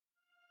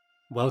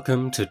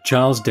Welcome to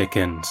Charles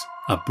Dickens,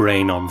 A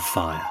Brain on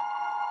Fire,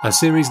 a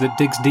series that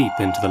digs deep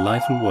into the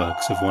life and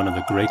works of one of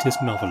the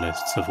greatest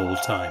novelists of all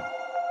time.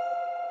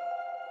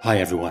 Hi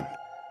everyone.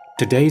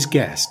 Today's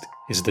guest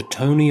is the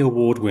Tony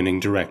Award-winning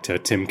director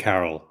Tim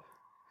Carroll.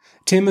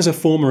 Tim is a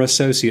former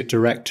associate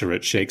director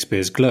at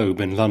Shakespeare's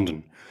Globe in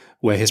London,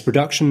 where his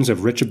productions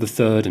of Richard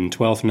III and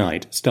Twelfth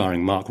Night,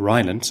 starring Mark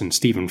Rylance and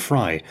Stephen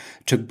Fry,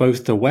 took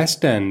both the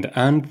West End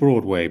and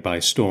Broadway by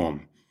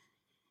storm.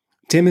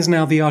 Tim is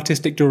now the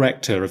artistic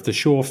director of the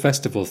Shaw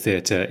Festival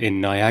Theatre in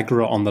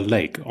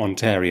Niagara-on-the-Lake,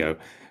 Ontario,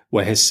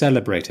 where his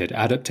celebrated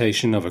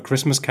adaptation of A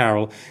Christmas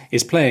Carol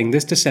is playing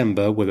this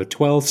December with a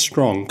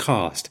 12-strong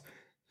cast.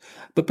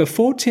 But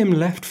before Tim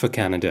left for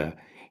Canada,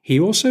 he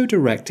also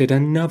directed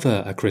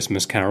another A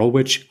Christmas Carol,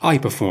 which I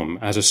perform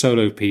as a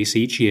solo piece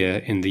each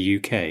year in the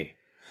UK.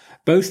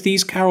 Both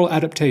these carol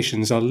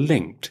adaptations are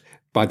linked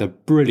by the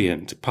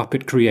brilliant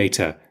puppet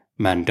creator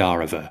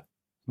Mandarava.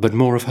 But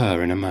more of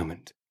her in a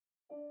moment.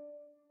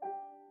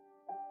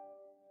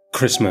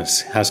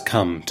 Christmas has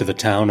come to the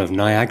town of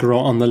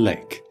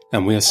Niagara-on-the-Lake,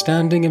 and we are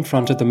standing in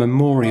front of the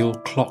memorial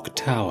clock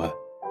tower.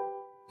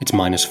 It's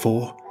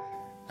 -4,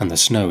 and the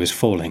snow is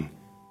falling.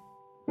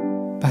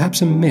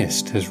 Perhaps a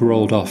mist has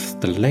rolled off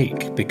the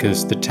lake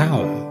because the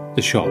tower,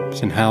 the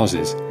shops and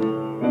houses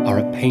are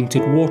a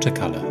painted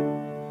watercolour.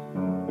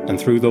 And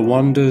through the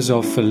wonders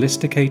of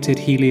sophisticated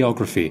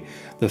heliography,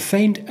 the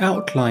faint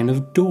outline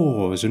of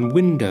doors and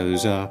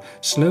windows are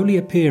slowly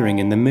appearing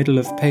in the middle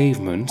of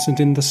pavements and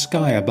in the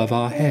sky above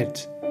our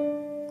heads.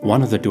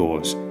 One of the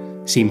doors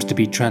seems to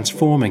be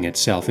transforming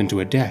itself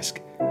into a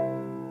desk,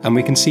 and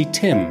we can see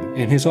Tim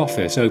in his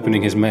office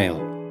opening his mail.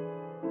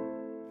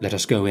 Let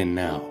us go in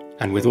now,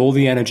 and with all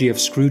the energy of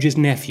Scrooge's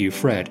nephew,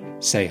 Fred,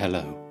 say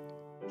hello.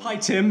 Hi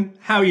Tim,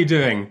 how are you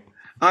doing?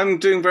 I'm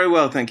doing very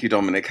well, thank you,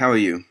 Dominic. How are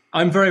you?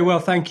 I'm very well,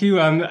 thank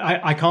you.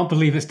 I can't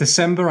believe it's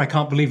December. I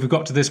can't believe we've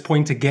got to this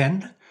point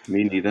again.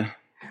 Me neither.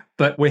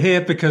 But we're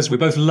here because we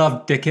both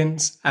love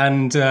Dickens,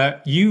 and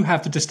you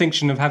have the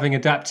distinction of having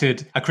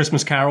adapted A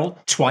Christmas Carol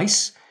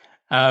twice.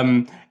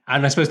 And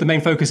I suppose the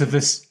main focus of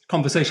this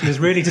conversation is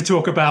really to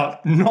talk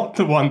about not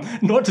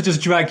to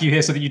just drag you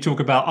here so that you talk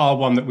about our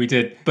one that we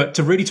did, but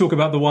to really talk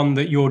about the one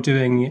that you're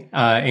doing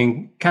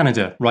in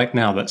Canada right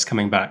now that's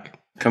coming back.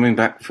 Coming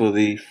back for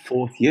the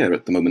 4th year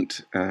at the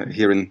moment,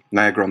 here in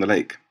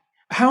Niagara-on-the-Lake.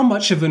 How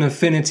much of an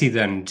affinity,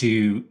 then,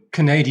 do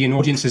Canadian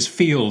audiences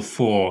feel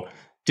for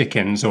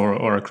Dickens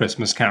or A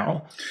Christmas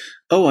Carol?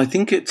 Oh, I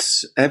think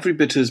it's every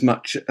bit as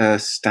much a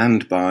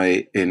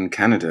standby in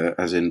Canada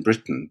as in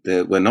Britain.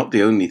 We're not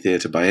the only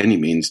theatre by any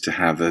means to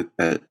have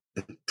a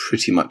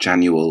pretty much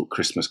annual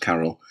Christmas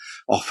Carol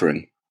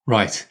offering.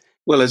 Right.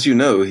 Well, as you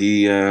know,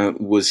 he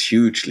was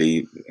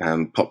hugely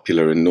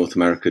popular in North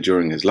America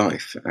during his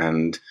life,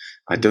 and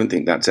I don't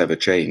think that's ever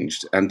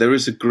changed. And there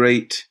is a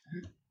great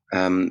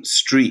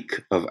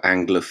streak of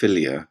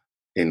Anglophilia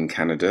in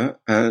Canada,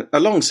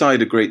 alongside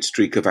a great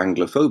streak of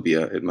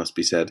Anglophobia, it must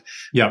be said.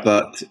 Yeah.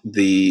 But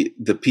the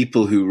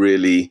people who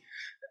really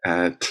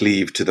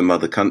cleave to the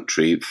mother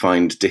country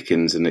find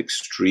Dickens an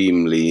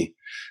extremely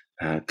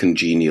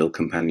congenial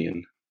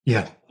companion.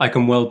 Yeah, I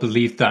can well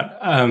believe that.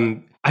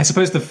 I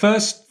suppose the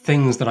first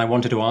things that I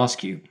wanted to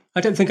ask you,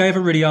 I don't think I ever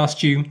really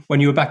asked you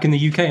when you were back in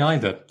the UK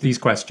either, these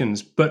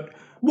questions, but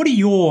what are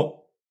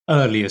your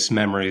earliest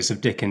memories of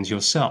Dickens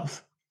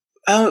yourself?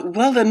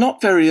 Well, they're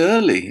not very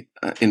early,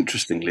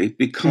 interestingly,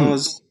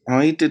 because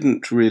I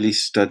didn't really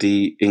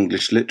study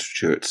English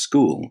literature at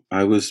school.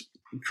 I was,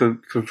 for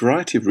a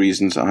variety of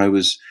reasons, I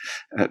was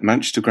at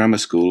Manchester Grammar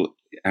School,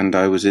 and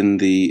I was in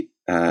the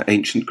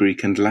ancient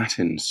Greek and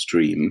Latin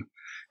stream,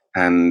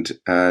 and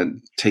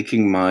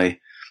taking my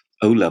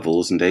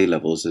O-levels and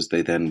A-levels, as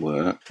they then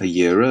were, a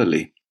year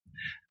early,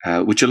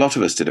 which a lot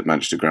of us did at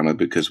Manchester Grammar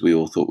because we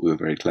all thought we were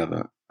very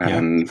clever.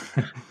 And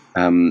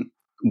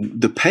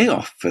the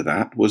payoff for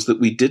that was that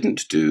we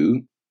didn't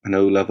do an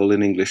O-level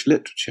in English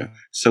literature.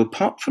 So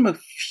apart from a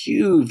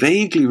few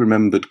vaguely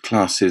remembered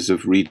classes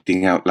of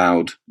reading out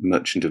loud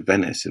Merchant of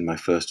Venice in my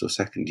first or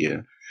second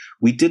year,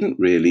 we didn't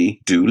really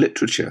do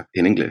literature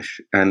in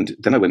English. And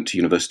then I went to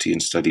university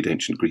and studied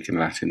ancient Greek and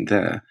Latin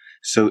there.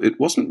 So it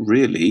wasn't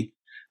really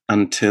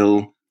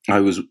until I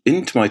was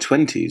into my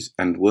 20s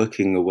and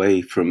working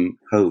away from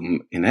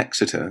home in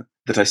Exeter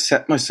that I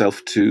set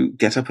myself to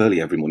get up early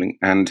every morning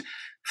and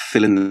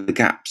fill in the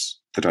gaps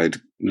that I'd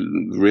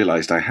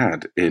realized I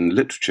had in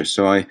literature.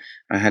 So I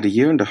had a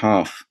year and a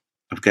half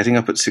of getting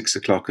up at 6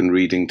 o'clock and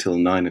reading till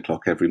 9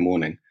 o'clock every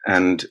morning.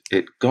 And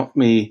it got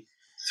me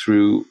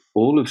through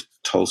all of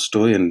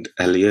Tolstoy and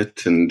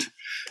Eliot and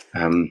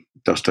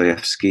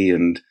Dostoevsky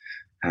and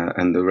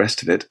the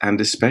rest of it.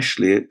 And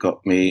especially it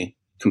got me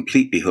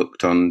completely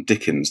hooked on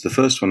Dickens. The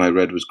first one I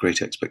read was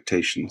Great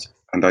Expectations.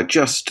 And I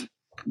just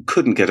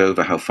couldn't get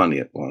over how funny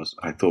it was.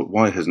 I thought,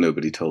 why has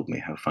nobody told me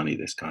how funny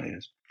this guy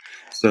is?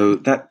 So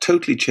that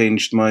totally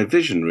changed my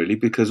vision, really,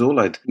 because all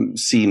I'd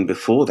seen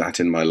before that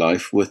in my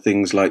life were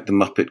things like the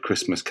Muppet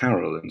Christmas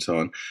Carol and so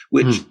on,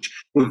 which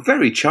were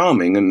very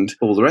charming and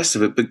all the rest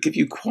of it, but give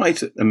you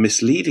quite a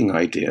misleading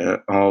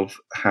idea of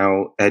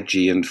how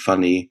edgy and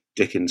funny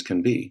Dickens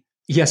can be.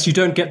 Yes, you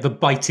don't get the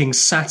biting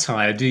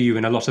satire, do you,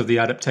 in a lot of the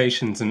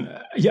adaptations? And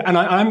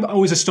I'm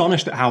always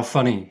astonished at how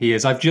funny he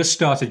is. I've just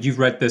started. You've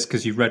read this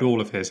because you've read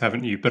all of his,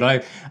 haven't you? But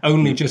I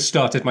only just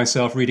started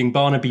myself reading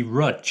Barnaby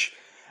Rudge,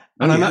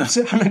 and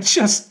and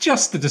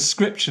just the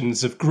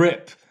descriptions of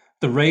Grip,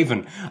 the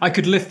Raven. I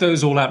could lift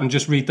those all out and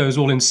just read those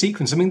all in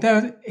sequence. I mean,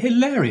 they're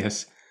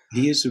hilarious.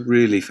 He is a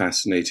really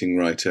fascinating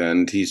writer,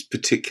 and he's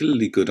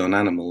particularly good on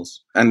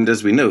animals. And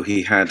as we know,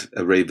 he had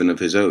a raven of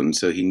his own,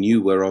 so he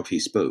knew whereof he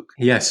spoke.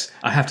 Yes,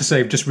 I have to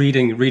say, just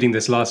reading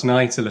this last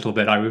night a little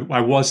bit,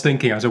 I was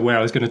thinking, I was aware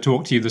I was going to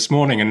talk to you this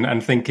morning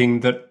and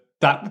thinking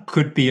that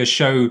could be a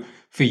show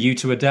for you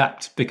to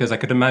adapt, because I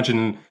could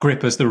imagine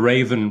Grip as the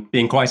raven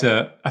being quite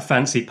a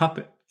fancy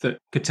puppet that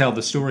could tell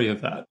the story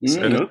of that.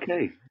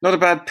 Okay. Not a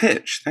bad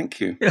pitch, thank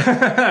you.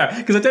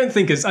 Because I don't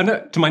think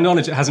to my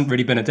knowledge, it hasn't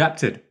really been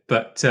adapted.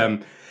 But so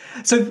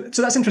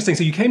that's interesting.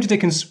 So you came to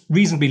Dickens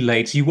reasonably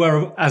late. You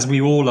were, as we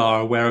all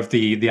are, aware of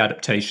the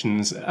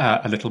adaptations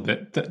a little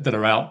bit that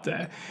are out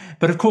there.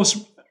 But of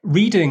course,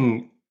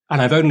 reading,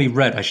 and I've only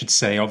read, I should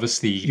say,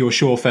 obviously, your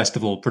Shaw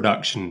Festival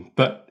production.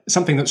 But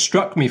something that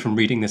struck me from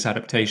reading this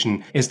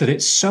adaptation is that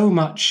it's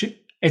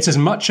as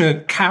much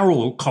a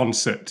Carroll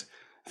concert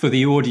for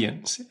the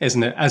audience,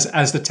 isn't it,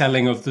 as the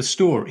telling of the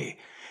story.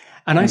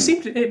 And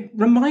it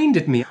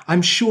reminded me,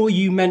 I'm sure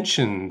you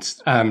mentioned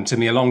to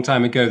me a long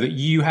time ago that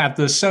you had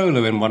the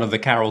solo in one of the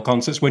Carroll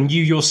concerts when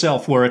you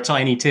yourself were a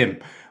Tiny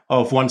Tim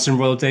of Once in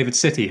Royal David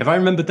City. Have I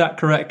remembered that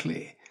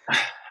correctly?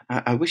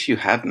 I wish you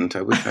hadn't.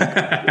 I wish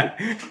I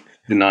could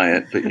deny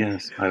it. But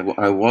yes,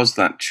 I was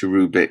that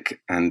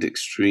cherubic and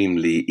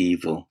extremely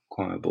evil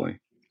choir boy.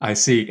 I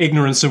see.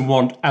 Ignorance and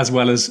want as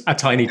well as a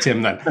Tiny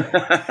Tim, then.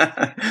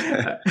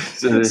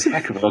 It's a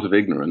heck of a lot of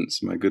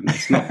ignorance, my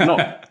goodness.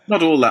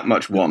 Not all that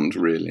much want,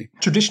 really.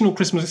 Traditional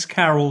Christmas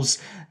carols,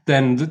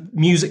 then,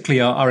 musically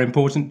are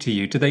important to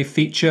you. Do they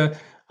feature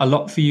a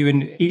lot for you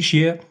in each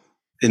year?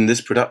 In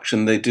this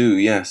production, they do,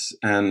 yes.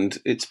 And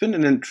it's been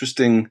an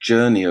interesting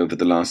journey over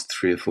the last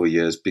 3 or 4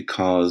 years,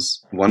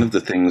 because one of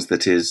the things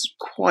that is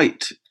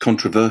quite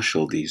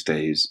controversial these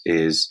days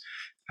is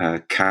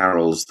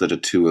carols that are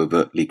too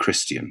overtly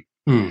Christian.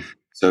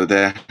 So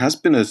there has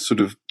been a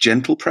sort of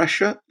gentle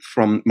pressure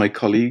from my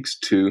colleagues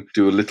to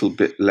do a little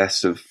bit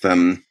less of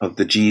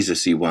the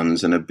Jesus-y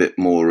ones and a bit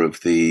more of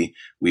the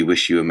 "We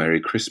Wish You a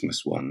Merry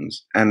Christmas"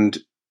 ones. And,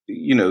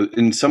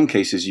 in some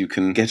cases you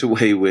can get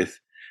away with,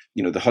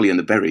 the Holly and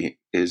the Berry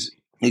is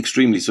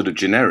extremely sort of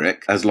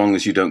generic, as long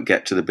as you don't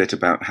get to the bit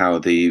about how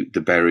the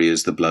berry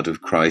is the blood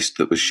of Christ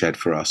that was shed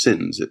for our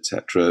sins,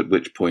 etc., at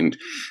which point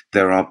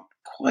there are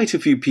quite a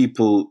few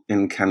people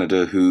in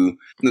Canada who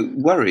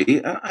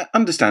worry,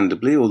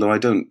 understandably, although I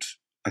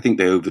think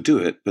they overdo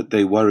it, but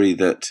they worry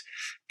that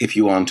if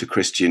you aren't a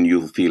Christian,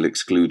 you'll feel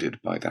excluded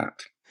by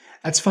that.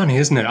 That's funny,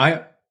 isn't it?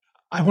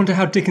 I wonder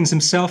how Dickens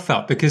himself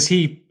felt, because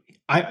he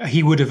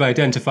would have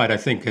identified, I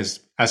think,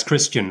 as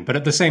Christian, but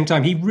at the same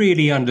time, he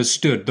really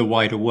understood the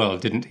wider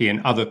world, didn't he, and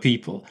other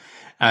people.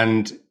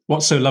 And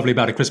what's so lovely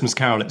about A Christmas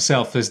Carol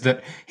itself is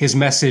that his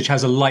message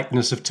has a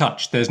lightness of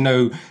touch. There's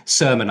no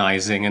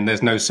sermonizing and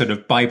there's no sort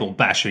of Bible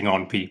bashing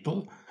on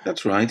people.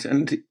 That's right.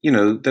 And,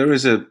 there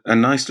is a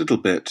nice little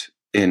bit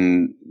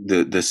in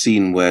the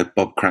scene where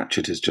Bob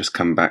Cratchit has just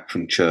come back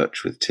from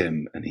church with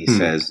Tim, and he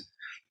says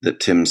that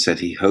Tim said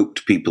he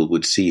hoped people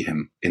would see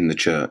him in the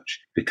church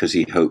because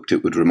he hoped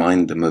it would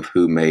remind them of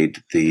who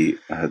made the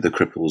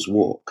cripples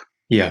walk.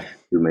 Yeah.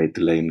 Who made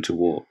the lame to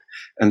walk.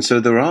 And so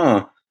there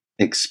are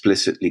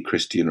explicitly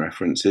Christian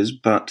references,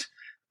 but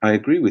I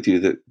agree with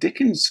you that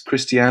Dickens'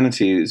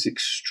 Christianity is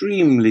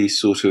extremely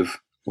sort of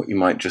what you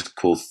might just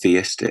call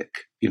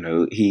theistic.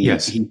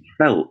 He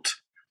felt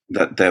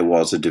that there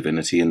was a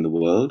divinity in the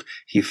world.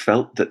 He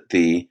felt that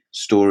the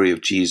story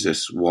of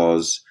Jesus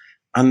was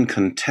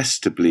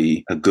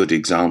uncontestably a good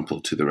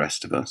example to the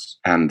rest of us,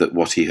 and that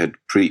what he had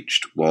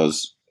preached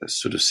was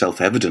sort of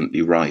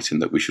self-evidently right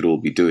and that we should all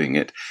be doing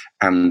it,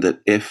 and that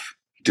if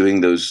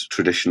doing those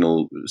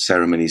traditional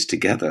ceremonies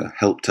together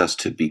helped us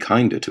to be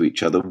kinder to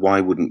each other,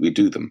 why wouldn't we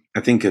do them? I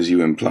think, as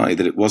you imply,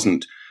 that it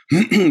wasn't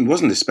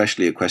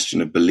especially a question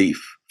of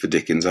belief for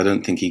Dickens. I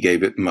don't think he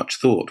gave it much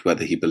thought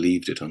whether he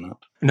believed it or not.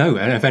 No,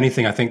 and if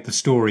anything, I think the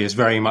story is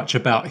very much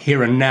about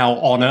here and now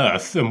on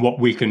Earth and what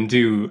we can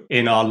do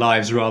in our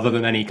lives rather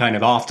than any kind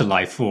of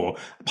afterlife or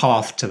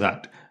path to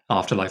that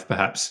afterlife,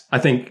 perhaps. I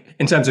think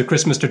in terms of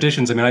Christmas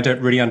traditions, I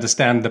don't really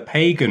understand the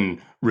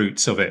pagan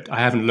roots of it.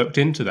 I haven't looked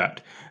into that.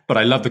 But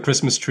I love the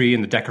Christmas tree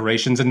and the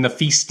decorations and the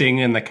feasting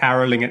and the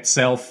caroling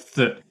itself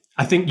that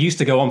I think used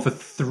to go on for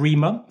 3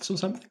 months or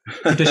something,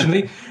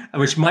 traditionally,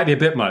 which might be a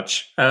bit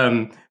much.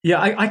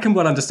 I can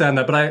well understand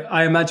that, but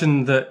I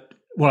imagine that,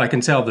 I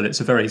can tell that it's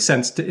a very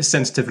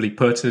sensitively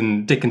put,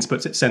 and Dickens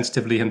puts it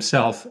sensitively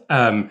himself.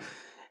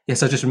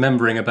 Yes, I was just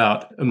remembering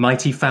about a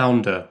mighty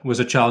founder was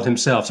a child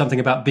himself, something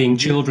about being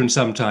children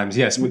sometimes.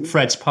 Yes, with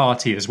Fred's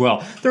Party as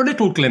well. There are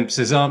little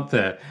glimpses, aren't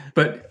there?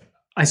 But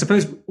I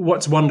suppose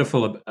what's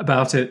wonderful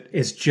about it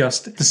is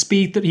just the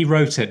speed that he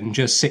wrote it in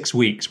just 6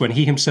 weeks, when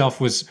he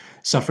himself was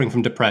suffering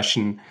from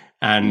depression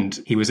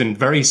and he was in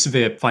very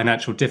severe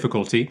financial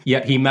difficulty,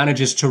 yet he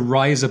manages to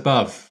rise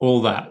above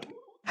all that.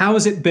 How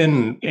has it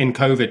been in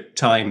COVID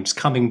times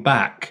coming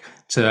back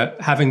to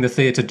having the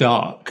theatre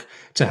dark,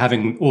 to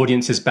having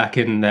audiences back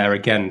in there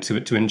again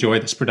to enjoy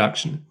this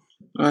production?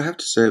 I have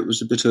to say it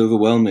was a bit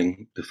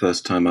overwhelming the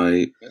first time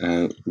I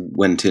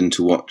went in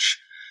to watch,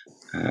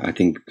 I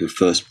think, the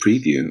first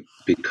preview,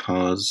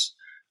 because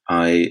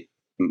I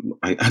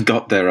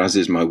got there, as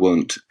is my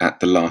wont,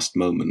 at the last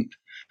moment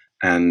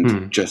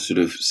and just sort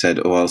of said,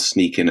 oh, I'll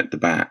sneak in at the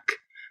back.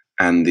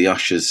 And the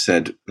ushers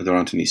said, there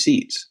aren't any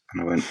seats.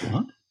 And I went,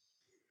 what?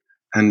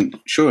 And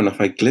sure enough,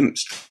 I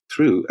glimpsed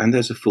through and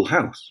there's a full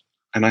house.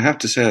 And I have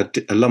to say,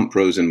 a lump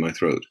rose in my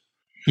throat.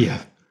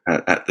 Yeah.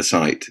 At the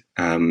sight.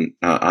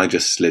 I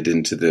just slid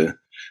into the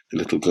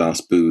little glass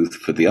booth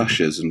for the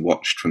ushers and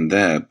watched from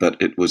there. But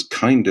it was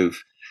kind of,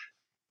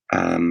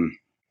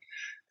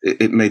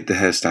 it made the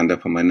hair stand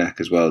up on my neck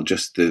as well.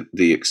 Just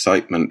the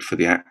excitement for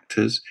the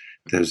actors.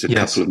 There was a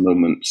couple of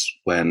moments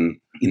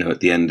when, at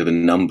the end of a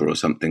number or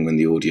something, when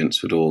the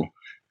audience would all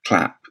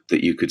clap,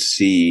 that you could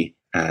see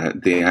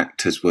the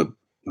actors were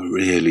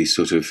really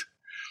sort of,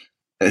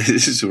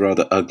 this is a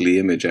rather ugly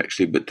image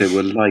actually, but they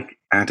were like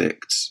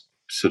addicts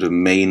sort of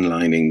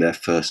mainlining their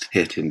first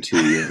hit in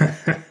 2 years.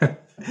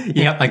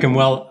 Yeah, I can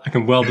well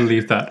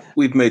believe that.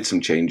 We've made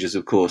some changes,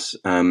 of course.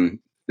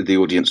 The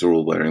audience are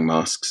all wearing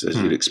masks, as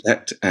you'd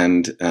expect.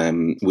 And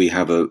we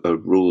have a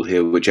rule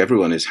here, which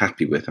everyone is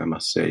happy with, I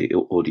must say,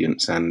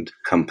 audience and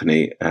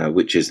company,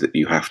 which is that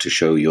you have to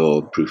show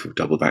your proof of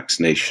double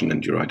vaccination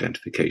and your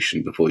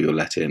identification before you're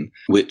let in,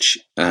 which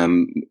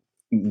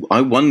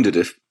I wondered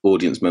if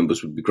audience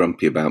members would be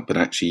grumpy about, but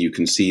actually you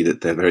can see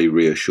that they're very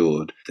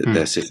reassured that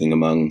they're sitting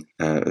among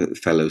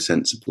fellow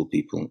sensible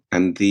people.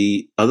 And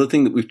the other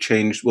thing that we've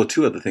changed, well,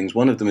 two other things.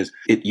 One of them is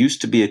it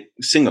used to be a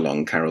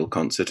sing-along carol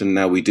concert, and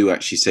now we do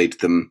actually say to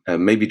them,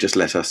 maybe just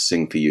let us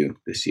sing for you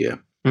this year.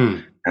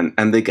 And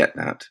they get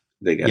that.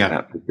 They get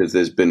that because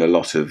there's been a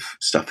lot of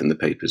stuff in the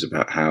papers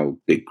about how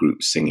big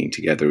groups singing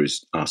together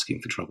is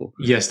asking for trouble.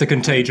 Yes, the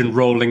contagion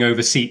rolling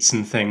over seats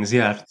and things,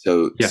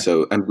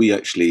 So, and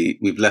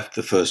we've left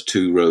the first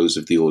 2 rows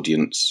of the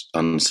audience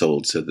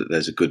unsold so that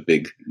there's a good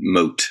big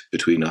moat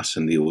between us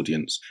and the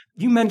audience.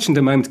 You mentioned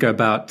a moment ago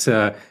about,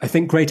 I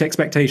think, Great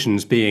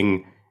Expectations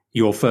being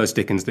your first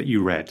Dickens that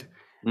you read.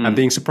 And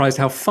being surprised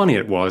how funny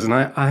it was. And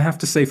I have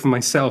to say for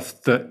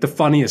myself that the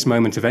funniest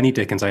moment of any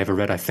Dickens I ever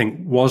read, I think,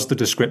 was the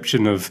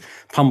description of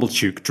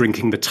Pumblechook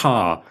drinking the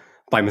tar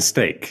by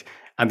mistake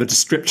and the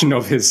description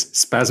of his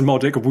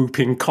spasmodic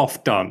whooping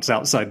cough dance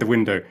outside the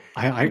window.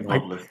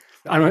 And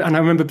I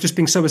remember just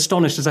being so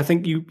astonished, as I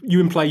think you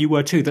imply you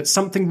were too, that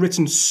something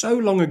written so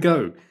long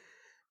ago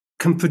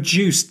can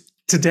produce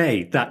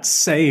today that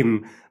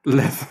same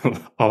level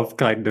of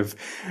kind of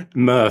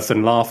mirth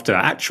and laughter,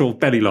 actual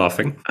belly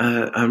laughing.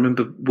 I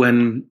remember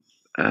when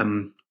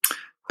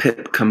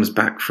Pip comes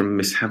back from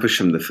Miss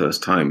Havisham the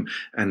first time,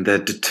 and they're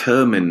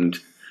determined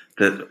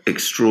that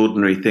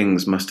extraordinary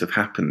things must have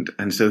happened.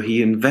 And so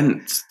he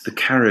invents the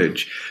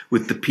carriage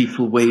with the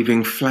people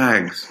waving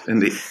flags.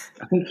 And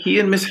I think he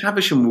and Miss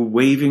Havisham were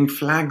waving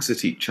flags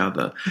at each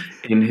other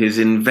in his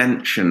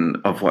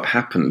invention of what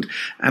happened.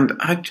 And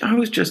I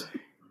was just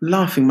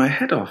laughing my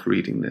head off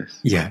reading this.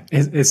 Yeah,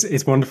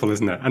 it's wonderful,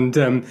 isn't it?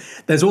 And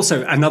there's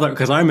also another,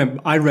 because I remember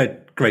I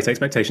read Great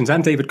Expectations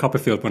and David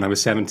Copperfield when I was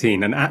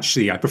 17, and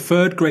actually I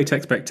preferred Great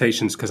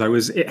Expectations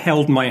because it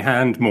held my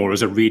hand more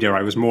as a reader.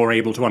 I was more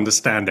able to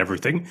understand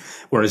everything,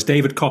 whereas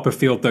David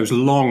Copperfield, those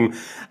long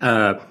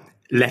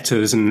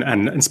letters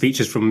and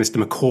speeches from Mr.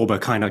 Micawber,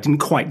 I didn't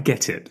quite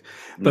get it.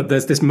 But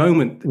there's this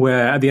moment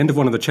where at the end of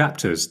one of the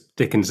chapters,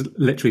 Dickens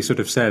literally sort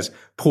of says,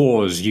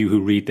 pause, you who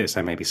read this.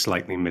 I may be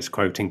slightly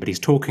misquoting, but he's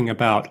talking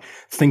about,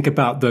 think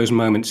about those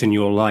moments in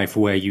your life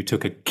where you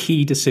took a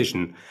key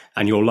decision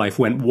and your life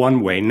went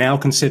one way. Now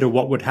consider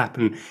what would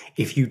happen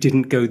if you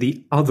didn't go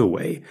the other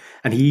way.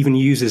 And he even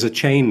uses a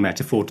chain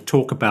metaphor to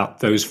talk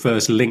about those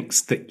first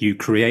links that you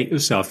create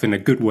yourself in a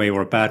good way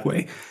or a bad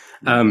way.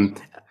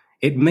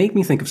 It made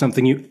me think of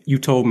something you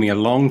told me a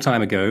long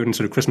time ago, and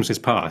sort of Christmas is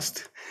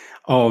past,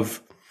 of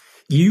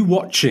you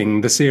watching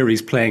the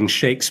series Playing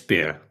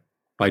Shakespeare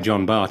by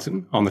John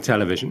Barton on the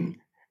television.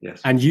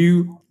 Yes. And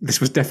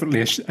this was definitely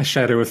a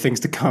shadow of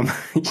things to come,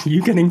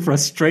 you getting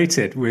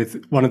frustrated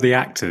with one of the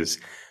actors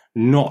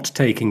not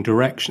taking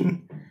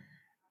direction.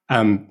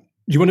 Do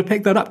you want to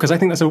pick that up? Because I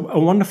think that's a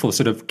wonderful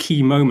sort of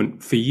key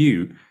moment for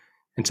you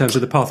in terms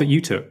of the path that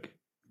you took.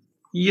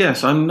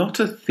 Yes, I'm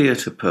not a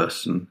theatre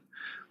person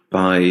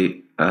by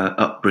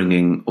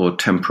upbringing or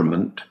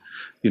temperament.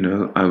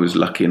 I was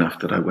lucky enough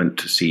that I went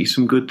to see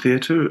some good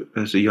theatre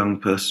as a young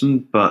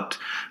person, but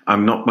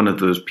I'm not one of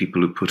those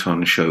people who put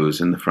on shows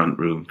in the front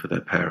room for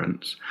their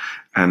parents.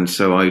 And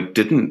so I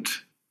didn't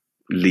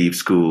leave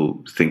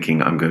school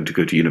thinking I'm going to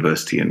go to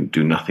university and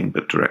do nothing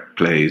but direct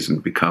plays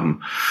and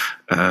become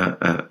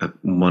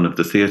one of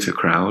the theatre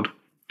crowd.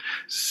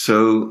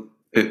 So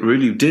it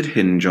really did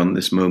hinge on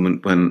this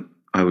moment when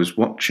I was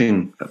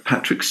watching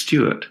Patrick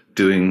Stewart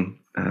doing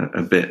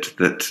a bit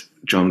that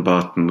John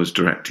Barton was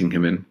directing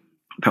him in.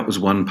 That was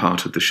one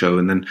part of the show.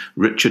 And then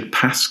Richard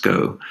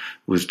Pascoe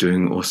was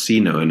doing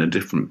Orsino in a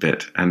different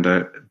bit. And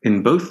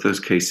in both those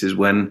cases,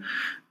 when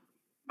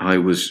I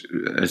was,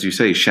 as you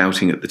say,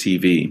 shouting at the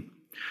TV,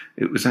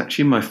 it was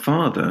actually my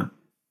father,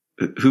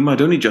 whom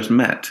I'd only just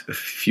met a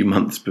few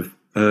months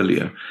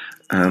earlier.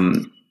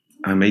 I'm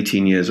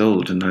 18 years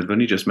old, and I'd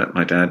only just met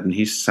my dad, and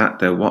he sat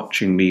there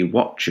watching me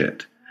watch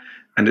it.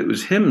 And it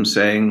was him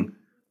saying,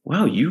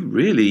 wow, you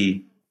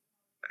really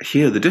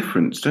hear the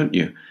difference, don't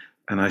you?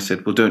 And I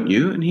said, well, don't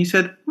you? And he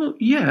said, well,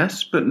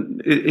 yes, but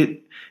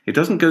it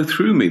doesn't go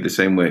through me the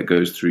same way it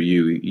goes through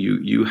you.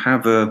 You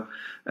have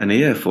an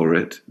ear for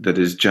it that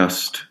is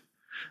just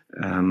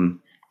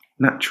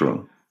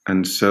natural.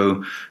 And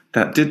so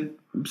that did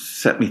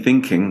set me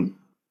thinking.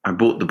 I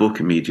bought the book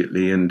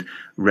immediately and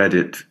read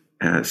it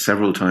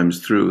several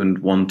times through and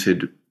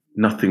wanted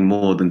nothing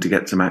more than to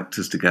get some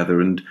actors together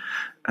and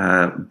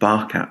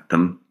bark at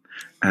them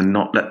and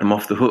not let them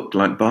off the hook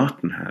like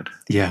Barton had.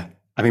 Yeah.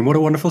 I mean, what a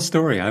wonderful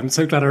story. I'm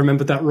so glad I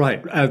remembered that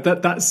right.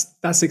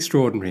 That's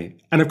extraordinary.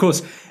 And of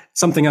course,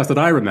 something else that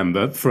I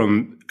remember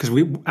from, because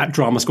we at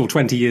drama school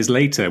 20 years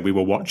later, we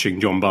were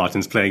watching John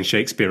Barton's playing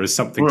Shakespeare as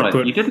something right. to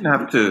put. You didn't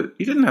have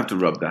to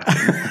rub that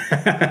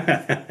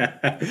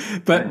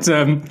in. But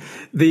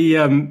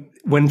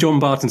when John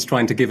Barton's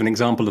trying to give an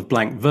example of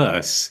blank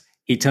verse,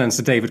 he turns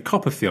to David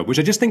Copperfield, which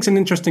I just think is an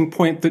interesting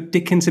point that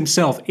Dickens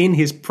himself, in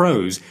his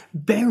prose,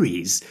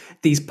 buries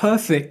these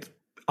perfect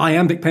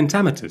iambic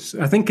pentameters.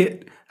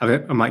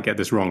 I might get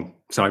this wrong,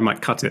 so I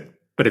might cut it.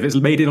 But if it's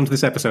made it onto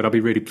this episode, I'll be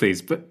really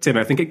pleased. But Tim,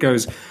 I think it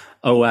goes,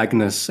 O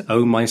Agnes,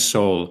 O my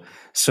soul,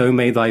 so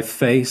may thy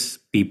face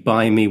be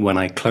by me when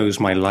I close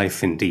my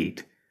life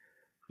indeed.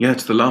 Yeah,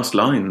 it's the last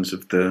lines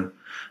of the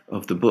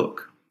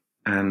book.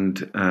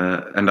 And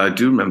I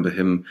do remember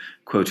him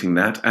quoting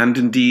that. And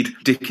indeed,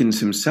 Dickens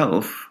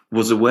himself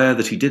was aware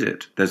that he did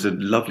it. There's a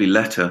lovely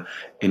letter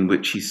in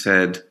which he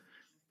said,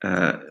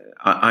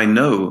 I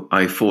know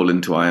I fall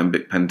into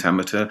iambic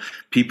pentameter.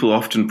 People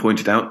often point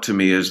it out to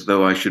me as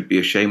though I should be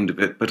ashamed of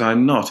it, but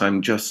I'm not.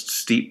 I'm just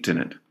steeped in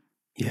it.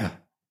 Yeah.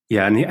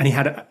 Yeah, and he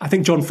had, I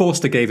think John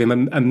Forster gave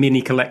him a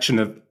mini collection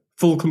of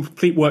full,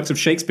 complete works of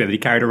Shakespeare that he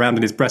carried around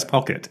in his breast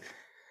pocket.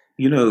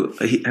 You know,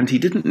 he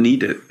didn't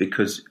need it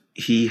because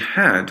he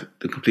had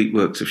the complete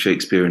works of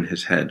Shakespeare in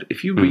his head.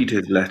 If you read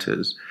his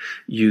letters,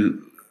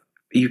 you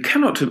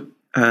cannot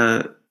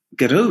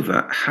get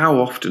over how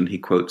often he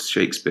quotes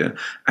Shakespeare,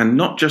 and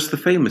not just the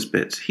famous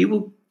bits. He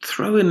will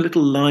throw in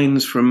little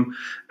lines from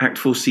Act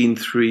 4, Scene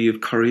 3 of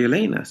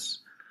Coriolanus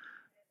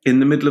in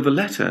the middle of a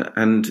letter.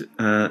 And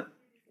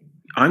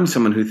I'm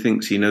someone who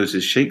thinks he knows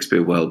his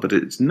Shakespeare well, but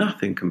it's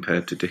nothing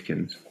compared to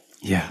Dickens.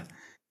 Yeah,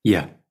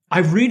 yeah. I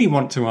really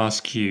want to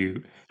ask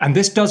you, and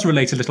this does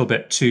relate a little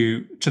bit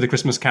to the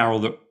Christmas Carol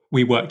that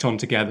we worked on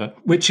together,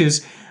 which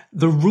is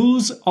the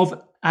rules of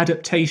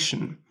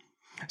adaptation.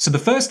 So the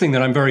first thing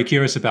that I'm very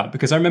curious about,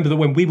 because I remember that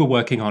when we were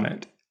working on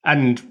it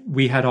and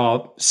we had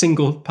our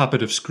single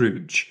puppet of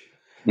Scrooge,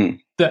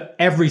 that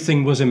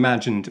everything was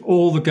imagined,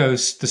 all the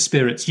ghosts, the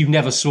spirits, you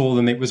never saw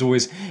them. It was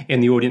always in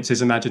the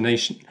audience's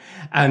imagination.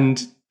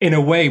 And in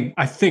a way,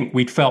 I think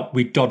we'd felt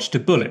we'd dodged a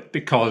bullet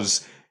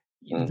because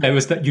there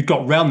was that, you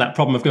got round that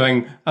problem of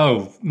going,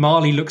 oh,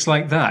 Marley looks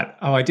like that.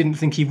 Oh, I didn't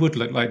think he would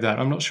look like that.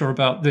 I'm not sure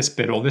about this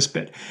bit or this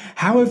bit.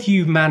 How have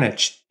you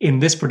managed in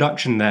this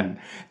production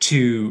then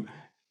to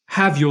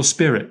have your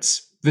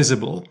spirits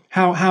visible?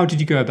 How did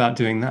you go about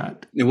doing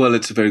that? Well,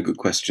 it's a very good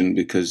question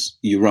because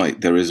you're right.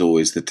 There is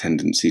always the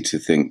tendency to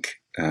think,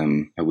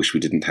 I wish we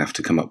didn't have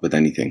to come up with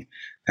anything.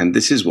 And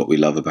this is what we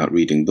love about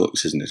reading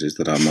books, isn't it? Is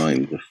that our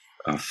minds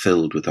are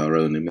filled with our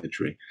own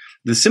imagery.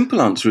 The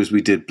simple answer is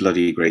we did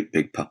bloody great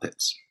big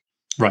puppets.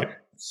 Right.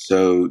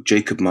 So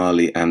Jacob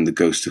Marley and the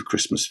Ghost of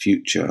Christmas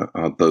Future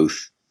are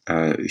both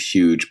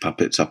huge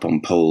puppets up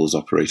on poles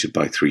operated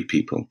by 3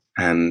 people.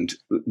 And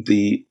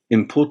the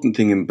important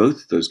thing in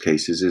both of those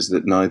cases is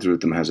that neither of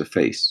them has a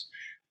face.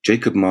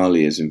 Jacob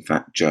Marley is in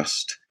fact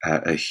just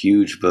a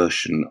huge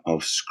version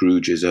of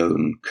Scrooge's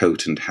own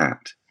coat and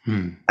hat,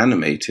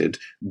 animated,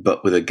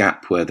 but with a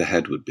gap where the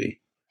head would be.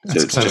 So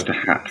it's just a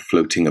hat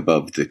floating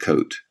above the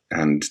coat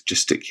and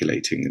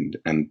gesticulating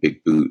and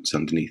big boots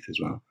underneath as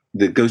well.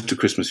 The Ghost of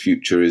Christmas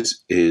Future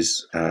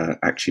is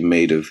actually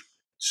made of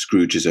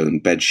Scrooge's own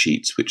bed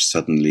sheets, which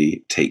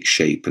suddenly take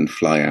shape and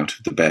fly out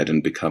of the bed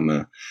and become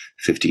a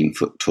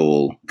 15-foot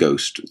tall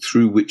ghost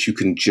through which you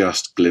can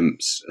just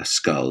glimpse a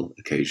skull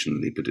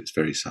occasionally, but it's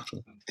very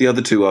subtle. The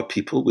other 2 are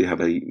people. We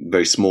have a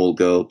very small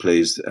girl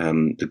plays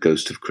the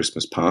Ghost of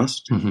Christmas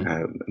Past,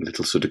 a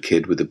little sort of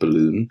kid with a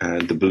balloon.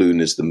 The balloon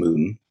is the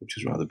moon, which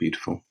is rather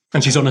beautiful.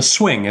 And she's on a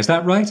swing, is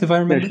that right, if I Yeah,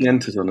 remember? she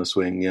enters on a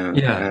swing, yeah.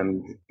 Yeah.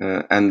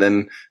 And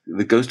then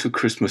the Ghost of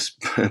Christmas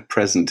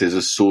Present is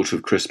a sort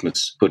of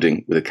Christmas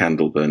pudding with a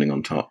candle burning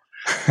on top.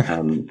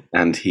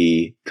 And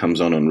he comes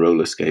on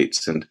roller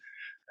skates and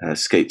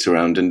skates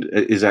around and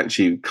is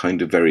actually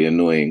kind of very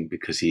annoying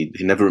because he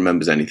never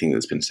remembers anything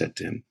that's been said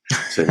to him.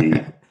 So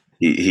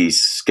he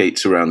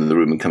skates around the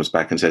room and comes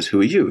back and says,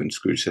 "Who are you?" And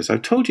Scrooge says,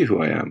 "I've told you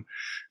who I am."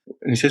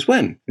 And he says,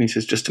 "When?" And he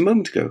says, "Just a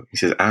moment ago." He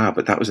says,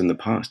 "But that was in the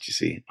past, you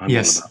see. I'm all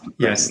about the present."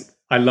 Yes.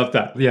 I love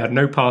that. Yeah,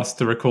 no past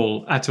to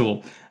recall at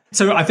all.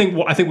 So I think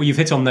what you've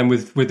hit on then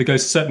with the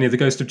ghost, certainly the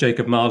ghost of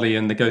Jacob Marley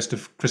and the ghost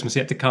of Christmas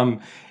Yet to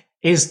Come,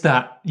 is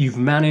that you've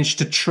managed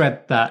to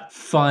tread that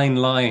fine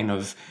line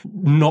of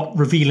not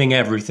revealing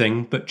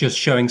everything, but just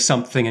showing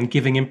something and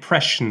giving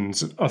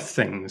impressions of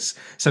things.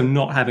 So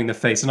not having the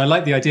face. And I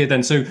like the idea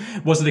then. So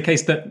was it the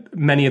case that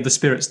many of the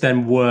spirits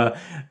then were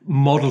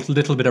modeled a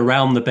little bit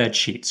around the bed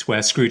sheets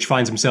where Scrooge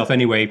finds himself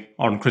anyway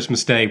on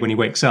Christmas Day when he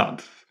wakes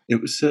up?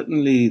 It was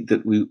certainly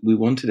that we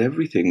wanted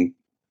everything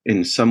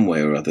in some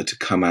way or other to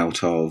come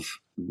out of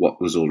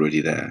what was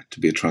already there, to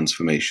be a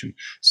transformation.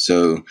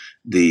 So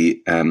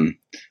the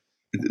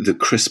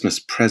Christmas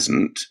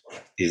present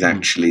is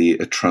actually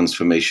a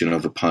transformation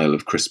of a pile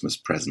of Christmas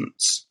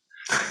presents,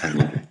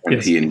 and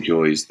Yes. he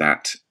enjoys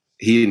that.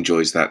 He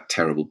enjoys that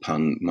terrible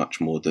pun much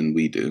more than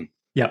we do.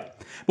 Yeah.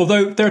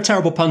 Although there are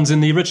terrible puns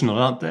in the original,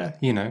 aren't there?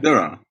 You know, There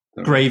are.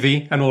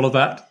 gravy and all of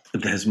that.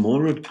 There's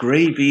more of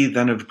gravy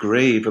than of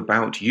grave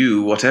about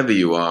you, whatever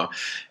you are.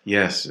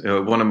 Yes,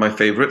 one of my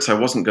favourites. I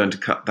wasn't going to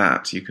cut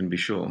that, you can be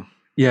sure.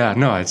 Yeah,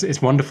 no,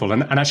 it's wonderful.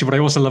 And actually what I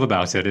also love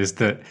about it is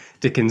that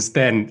Dickens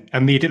then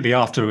immediately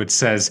afterwards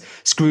says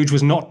Scrooge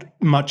was not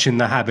much in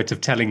the habit of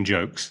telling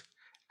jokes.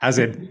 As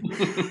in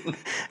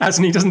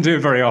he doesn't do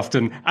it very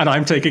often, and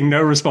I'm taking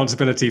no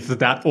responsibility for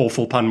that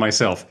awful pun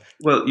myself.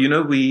 Well,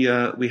 we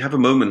have a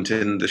moment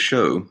in the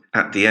show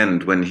at the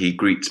end when he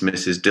greets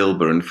Mrs.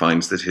 Dilber and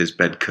finds that his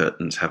bed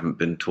curtains haven't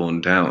been torn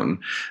down,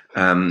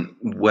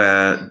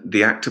 where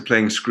the actor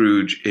playing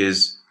Scrooge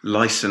is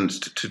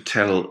licensed to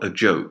tell a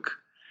joke,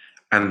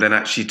 and then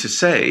actually to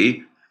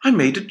say, "I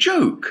made a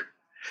joke,"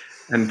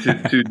 and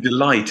to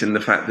delight in the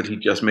fact that he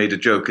just made a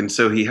joke, and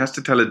so he has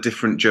to tell a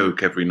different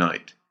joke every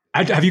night.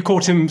 Have you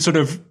caught him sort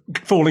of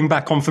falling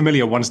back on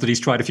familiar ones that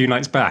he's tried a few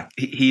nights back?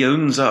 He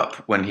owns up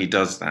when he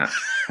does that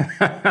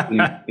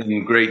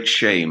in great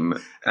shame.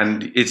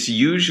 And it's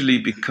usually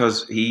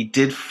because he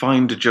did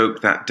find a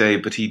joke that day,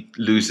 but he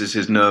loses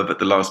his nerve at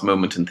the last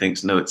moment and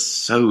thinks, no, it's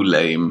so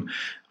lame,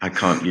 I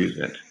can't use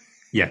it.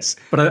 Yes.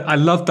 But I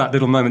love that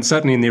little moment,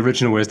 certainly in the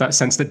original, where is that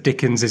sense that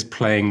Dickens is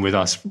playing with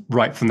us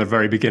right from the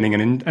very beginning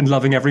and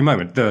loving every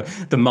moment.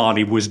 The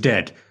Marley was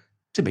dead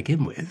to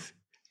begin with.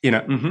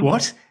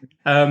 What?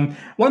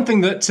 One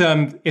thing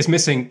that is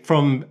missing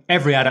from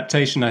every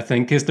adaptation, I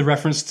think, is the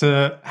reference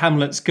to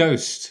Hamlet's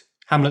ghost,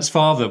 Hamlet's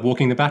father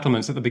walking the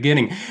battlements at the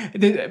beginning.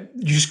 You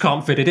just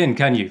can't fit it in,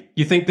 can you?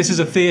 You think this is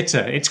a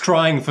theatre. It's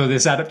crying for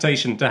this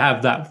adaptation to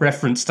have that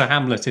reference to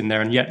Hamlet in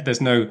there, and yet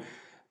there's no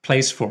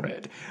place for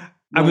it.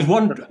 I was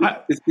wondering.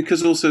 It's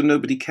because also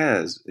nobody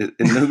cares.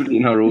 Nobody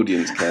in our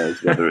audience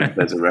cares whether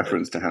there's a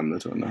reference to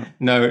Hamlet or not.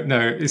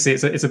 No. You see,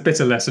 it's a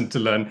bitter lesson to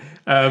learn.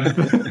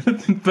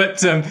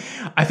 But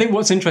I think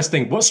what's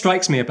interesting, what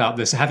strikes me about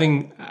this,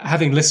 having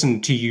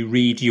listened to you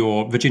read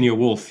your Virginia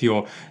Woolf,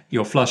 your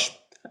Flush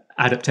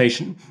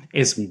adaptation,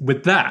 is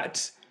with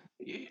that,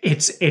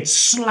 it's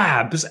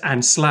slabs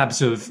and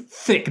slabs of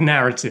thick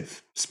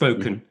narrative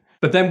spoken. Mm-hmm.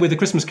 But then with The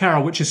Christmas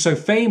Carol, which is so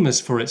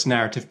famous for its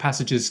narrative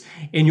passages,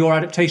 in your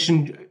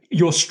adaptation,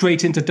 you're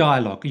straight into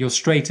dialogue, you're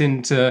straight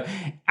into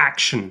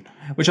action,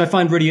 which I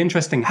find really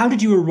interesting. How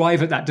did you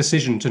arrive at that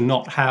decision to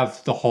not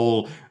have the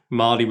whole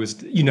Marley was,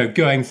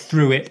 going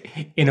through it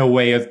in a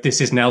way of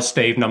this is now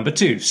stave number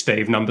 2,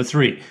 stave number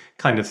 3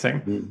 kind of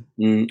thing?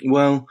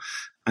 Well,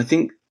 I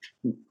think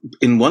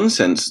in one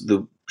sense,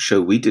 the show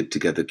we did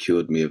together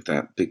cured me of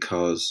that,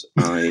 because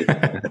I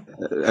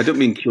don't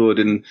mean cured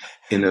in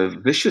a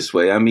vicious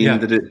way. I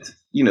mean that it,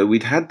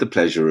 we'd had the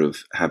pleasure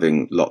of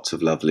having lots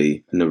of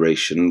lovely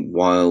narration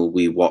while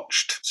we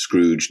watched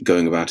Scrooge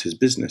going about his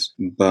business.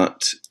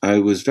 But I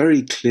was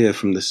very clear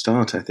from the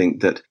start, I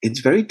think, that it's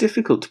very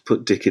difficult to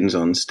put Dickens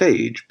on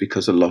stage,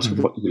 because a lot of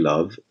what you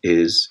love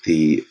is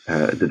the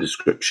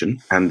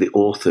description and the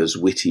author's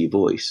witty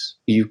voice.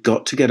 You've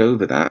got to get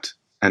over that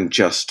and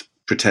just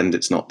pretend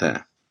it's not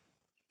there.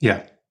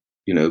 Yeah.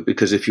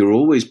 Because if you're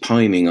always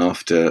pining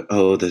after,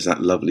 there's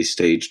that lovely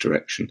stage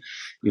direction,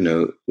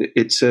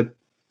 it's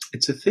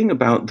a thing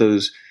about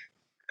those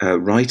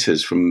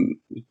writers from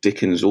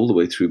Dickens all the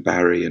way through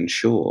Barrie and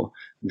Shaw,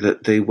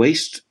 that they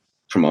waste,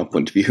 from our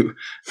point of view,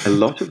 a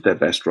lot of their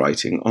best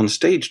writing on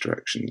stage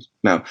directions.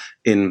 Now,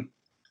 in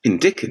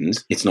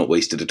Dickens, it's not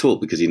wasted at all,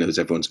 because he knows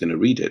everyone's going to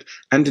read it.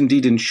 And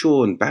indeed, in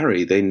Shaw and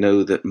Barrie, they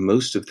know that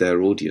most of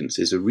their audience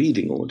is a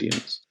reading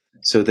audience.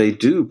 So they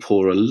do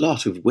pour a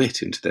lot of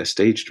wit into their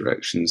stage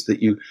directions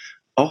that you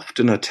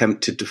often are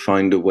tempted to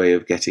find a way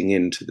of getting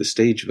into the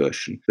stage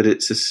version, but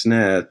it's a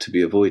snare to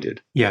be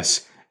avoided.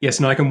 Yes,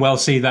 and I can well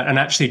see that. And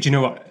actually, do you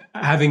know what?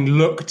 having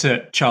looked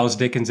at Charles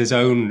Dickens's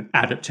own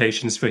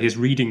adaptations for his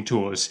reading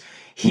tours,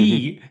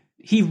 he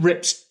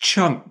rips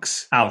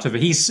chunks out of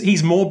it.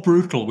 He's more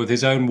brutal with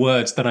his own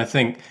words than I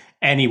think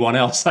anyone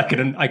else I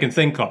can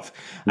think of.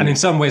 And in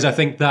some ways, I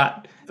think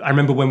that I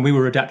remember when we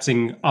were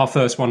adapting our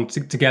first one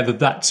together,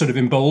 that sort of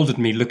emboldened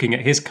me looking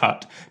at his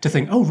cut to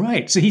think, oh,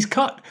 right, so he's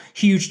cut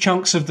huge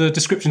chunks of the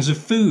descriptions of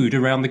food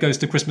around the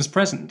Ghost of Christmas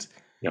Present.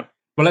 Yeah.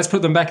 Well, let's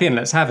put them back in.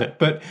 Let's have it.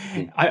 But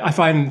I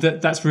find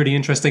that that's really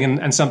interesting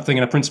and something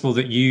and a principle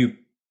that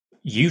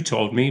you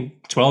told me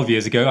 12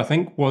 years ago, I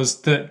think,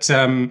 was that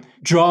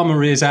drama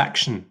is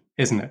action,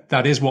 isn't it?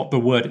 That is what the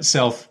word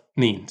itself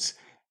means.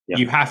 Yeah.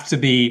 People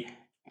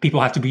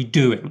have to be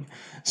doing.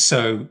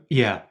 So,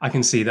 yeah, I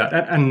can see that.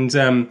 And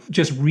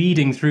just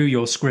reading through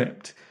your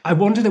script, I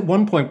wondered at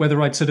one point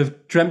whether I'd sort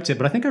of dreamt it,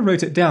 but I think I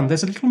wrote it down.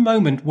 There's a little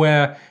moment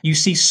where you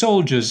see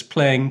soldiers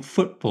playing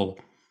football,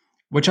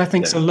 which I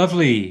think is a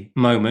lovely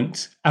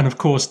moment. And of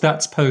course,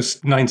 that's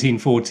post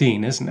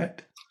 1914, isn't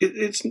it?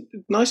 It's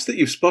nice that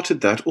you've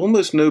spotted that.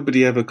 Almost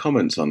nobody ever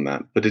comments on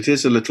that, but it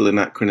is a little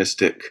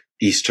anachronistic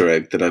Easter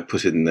egg that I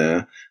put in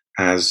there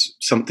as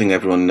something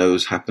everyone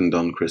knows happened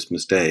on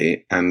Christmas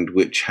Day and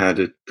which had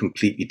a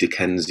completely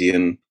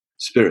Dickensian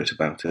spirit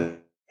about it.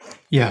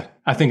 Yeah,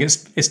 I think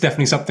it's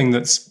definitely something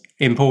that's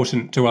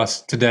important to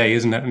us today,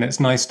 isn't it? And it's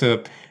nice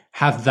to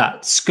have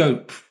that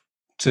scope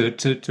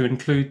to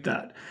include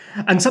that.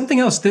 And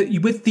something else that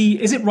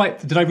is it right?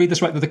 Did I read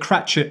this right? That the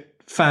Cratchit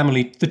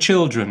family, the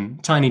children,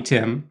 Tiny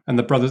Tim and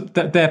the brothers,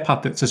 they're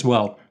puppets as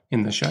well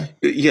in the show.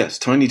 Yes,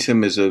 Tiny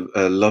Tim is a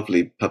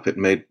lovely puppet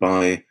made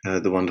by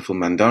the wonderful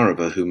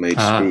Mandarova, who made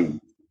Scrooge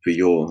for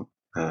your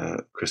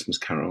Christmas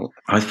Carol.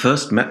 I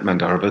first met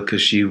Mandarova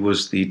because she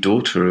was the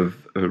daughter of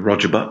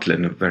Roger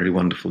Butlin, a very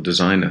wonderful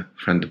designer,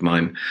 friend of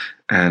mine.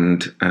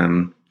 And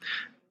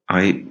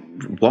I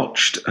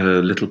watched a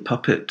little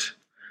puppet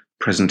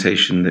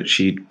presentation that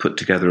she'd put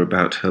together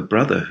about her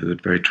brother, who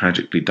had very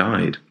tragically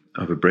died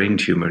of a brain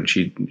tumor, and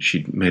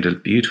she'd made a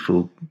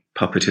beautiful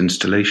puppet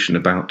installation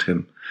about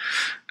him.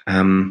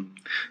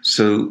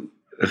 So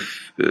a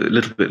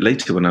little bit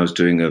later, when I was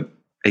doing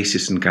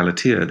Acis and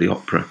Galatea, the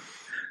opera,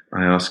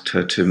 I asked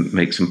her to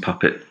make some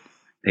puppet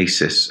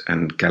Acis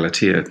and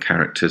Galatea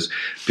characters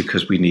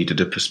because we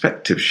needed a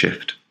perspective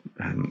shift.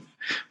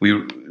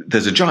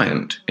 There's a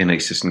giant in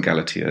Acis and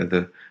Galatea.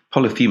 The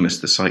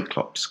Polyphemus, the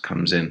Cyclops,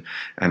 comes in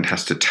and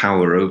has to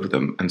tower over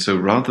them. And so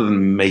rather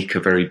than make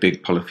a very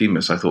big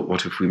Polyphemus, I thought,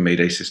 what if we made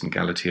Acis and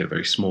Galatea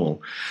very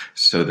small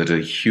so that a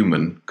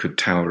human could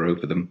tower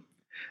over them?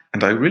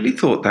 And I really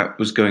thought that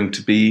was going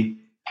to be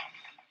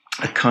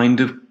a kind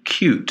of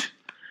cute,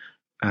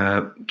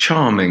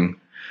 charming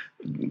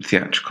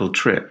theatrical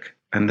trick.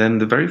 And then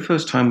the very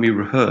first time we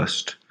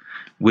rehearsed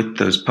with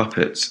those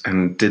puppets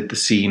and did the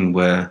scene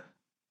where,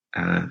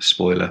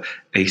 spoiler,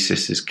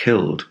 Acis is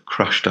killed,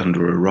 crushed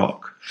under a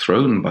rock,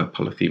 thrown by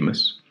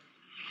Polyphemus,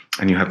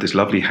 and you have this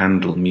lovely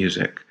Handel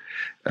music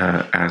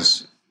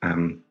as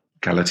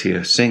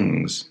Galatea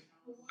sings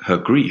her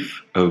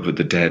grief over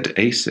the dead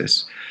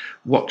Acis.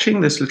 Watching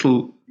this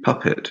little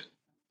puppet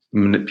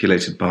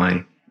manipulated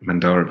by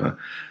Mandarova,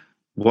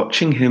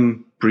 watching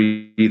him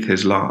breathe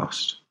his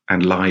last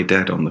and lie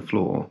dead on the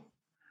floor,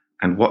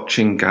 and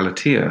watching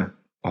Galatea,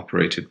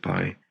 operated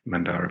by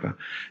Mandarova,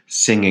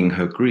 singing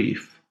her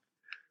grief,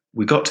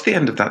 we got to the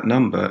end of that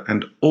number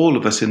and all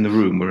of us in the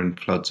room were in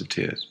floods of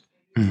tears.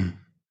 Mm.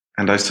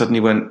 And I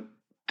suddenly went,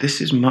 this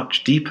is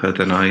much deeper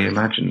than I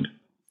imagined.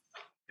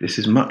 This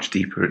is much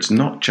deeper. It's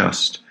not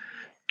just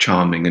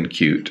charming and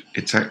cute.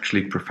 It's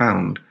actually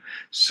profound.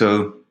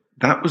 So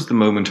that was the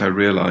moment I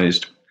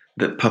realized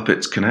that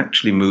puppets can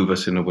actually move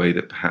us in a way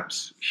that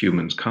perhaps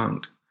humans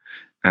can't.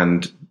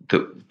 And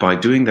that by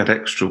doing that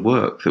extra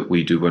work that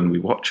we do when we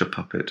watch a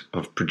puppet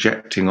of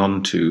projecting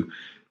onto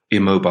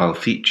immobile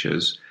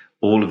features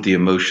all of the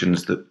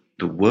emotions that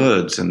the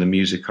words and the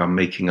music are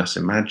making us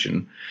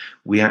imagine,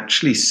 we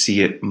actually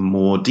see it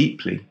more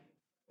deeply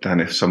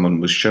than if someone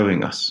was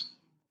showing us.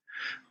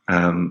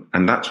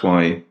 And that's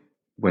why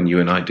when you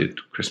and I did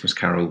Christmas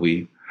Carol,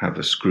 we have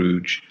a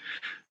Scrooge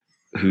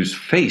whose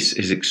face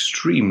is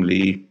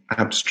extremely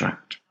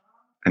abstract,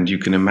 and you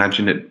can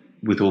imagine it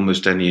with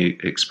almost any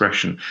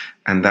expression.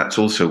 And that's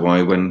also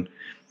why when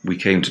we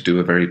came to do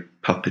a very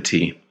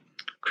puppety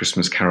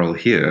Christmas Carol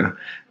here,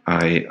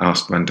 I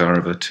asked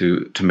Mandarova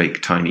to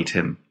make Tiny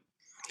Tim.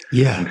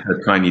 Yeah. And her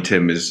Tiny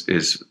Tim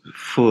is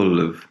full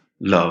of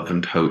love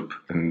and hope,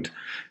 and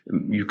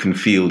you can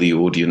feel the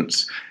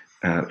audience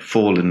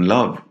fall in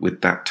love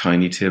with that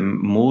Tiny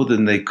Tim more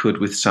than they could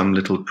with some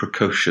little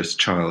precocious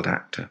child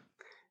actor.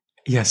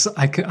 Yes,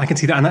 I can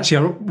see that. And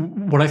actually,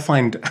 what I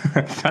find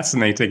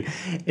fascinating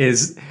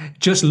is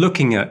just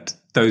looking at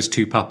those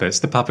two puppets,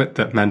 the puppet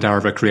that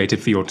Mandarova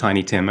created for your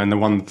Tiny Tim and the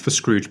one for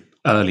Scrooge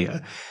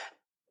earlier.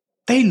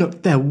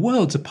 They're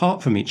worlds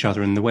apart from each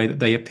other in the way that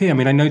they appear. I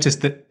mean, I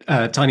noticed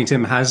that Tiny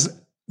Tim has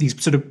these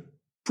sort of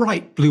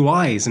bright blue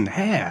eyes and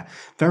hair,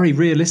 very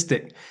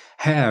realistic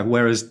hair,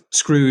 whereas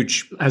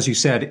Scrooge, as you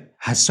said,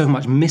 has so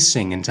much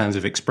missing in terms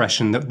of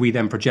expression that we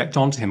then project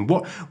onto him.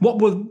 What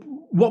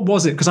What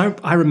was it? Because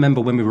I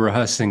remember when we were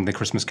rehearsing the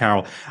Christmas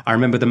Carol, I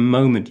remember the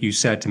moment you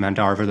said to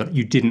Mandara that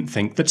you didn't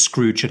think that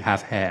Scrooge should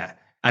have hair.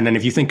 And then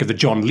if you think of the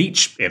John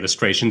Leach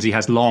illustrations, he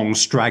has long,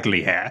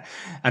 straggly hair.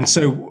 And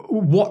so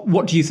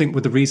what do you think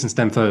were the reasons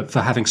then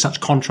for having such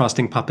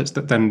contrasting puppets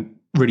that then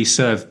really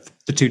serve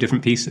the two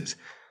different pieces?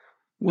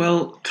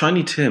 Well,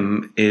 Tiny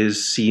Tim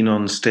is seen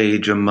on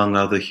stage among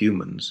other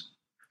humans.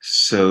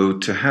 So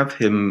to have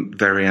him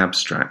very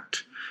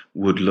abstract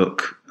would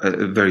look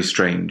very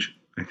strange,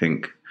 I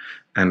think,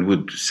 and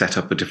would set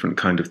up a different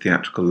kind of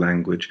theatrical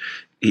language.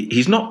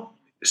 He's not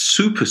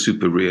super,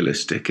 super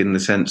realistic in the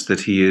sense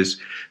that he is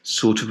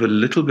sort of a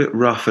little bit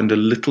rough and a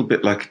little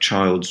bit like a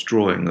child's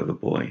drawing of a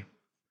boy.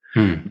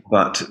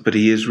 But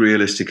he is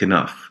realistic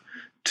enough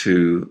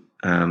to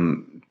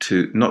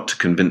not to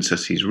convince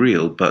us he's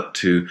real, but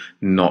to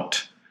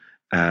not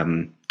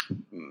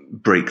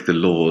break the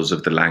laws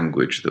of the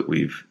language that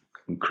we've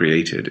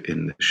created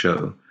in the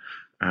show.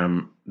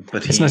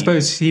 But I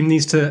suppose he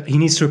needs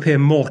to appear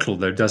mortal,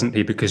 though, doesn't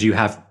he? Because you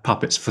have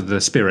puppets for the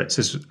spirits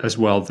as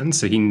well, then.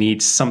 So he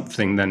needs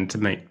something then to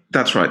make.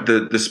 That's right.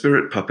 The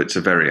spirit puppets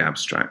are very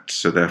abstract,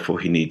 so therefore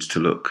he needs to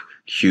look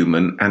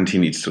human and he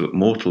needs to look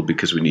mortal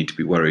because we need to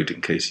be worried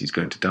in case he's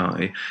going to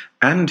die.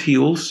 And he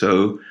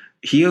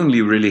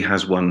only really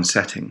has one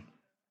setting,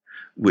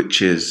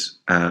 which is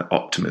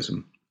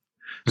optimism.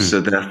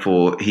 So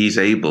therefore he's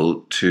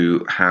able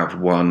to have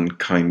one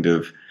kind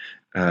of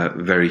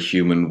very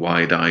human,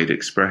 wide-eyed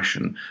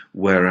expression,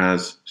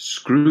 whereas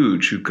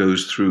Scrooge, who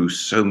goes through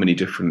so many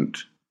different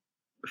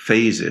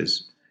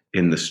phases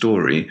in the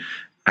story,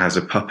 as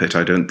a puppet,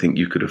 I don't think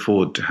you could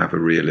afford to have a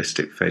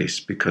realistic face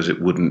because it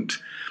wouldn't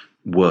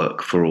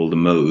work for all the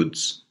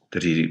modes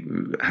that he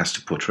has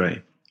to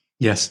portray.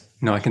 Yes,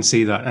 no, I can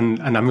see that.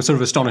 And I'm sort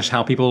of astonished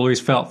how people always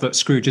felt that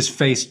Scrooge's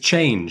face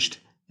changed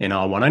in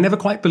R1. I never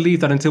quite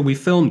believed that until we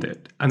filmed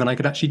it. And then I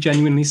could actually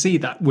genuinely see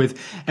that with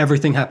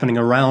everything happening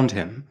around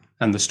him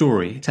and the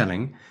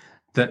storytelling,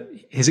 that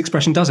his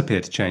expression does appear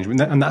to change.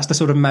 And that's the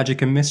sort of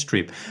magic and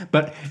mystery.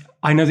 But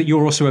I know that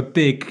you're also a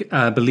big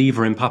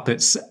believer in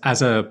puppets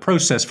as a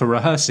process for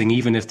rehearsing,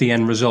 even if the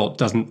end result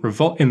doesn't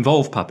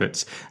involve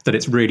puppets, that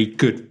it's really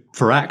good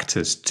for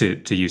actors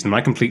to use them.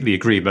 I completely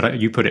agree, but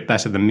you put it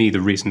better than me,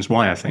 the reasons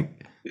why, I think.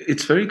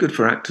 It's very good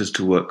for actors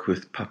to work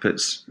with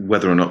puppets,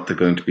 whether or not they're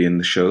going to be in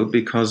the show,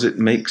 because it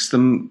makes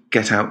them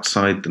get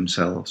outside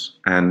themselves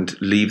and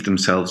leave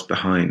themselves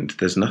behind.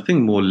 There's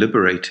nothing more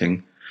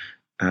liberating,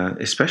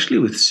 especially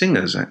with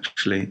singers,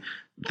 actually,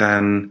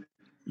 than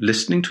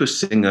listening to a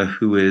singer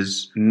who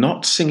is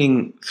not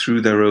singing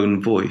through their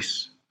own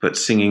voice, but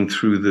singing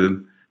through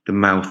the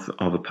mouth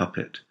of a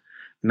puppet.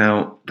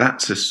 Now,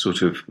 that's a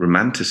sort of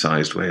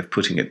romanticized way of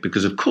putting it,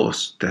 because of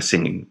course they're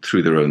singing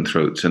through their own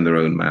throats and their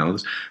own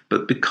mouths,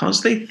 but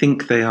because they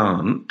think they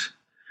aren't,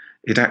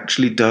 it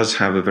actually does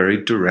have a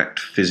very direct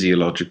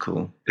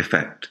physiological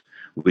effect,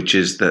 which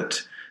is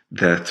that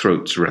their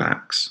throats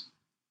relax,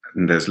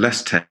 and there's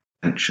less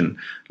tension,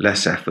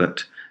 less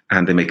effort,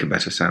 and they make a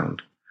better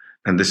sound.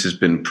 And this has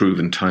been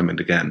proven time and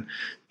again.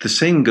 The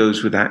same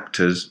goes with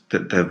actors,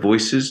 that their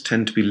voices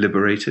tend to be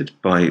liberated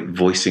by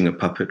voicing a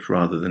puppet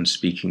rather than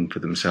speaking for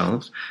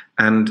themselves.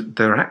 And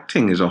their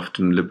acting is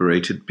often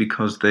liberated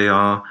because they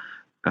are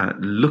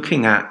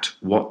looking at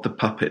what the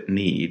puppet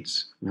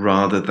needs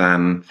rather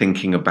than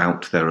thinking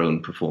about their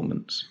own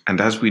performance.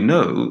 And as we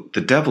know, the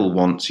devil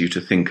wants you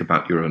to think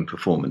about your own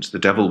performance. The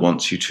devil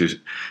wants you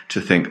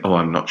to think, oh,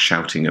 I'm not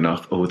shouting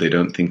enough. Oh, they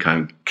don't think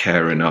I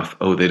care enough.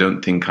 Oh, they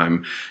don't think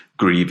I'm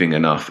grieving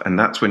enough. And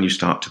that's when you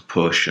start to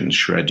push and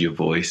shred your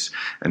voice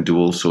and do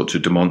all sorts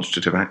of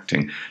demonstrative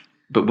acting.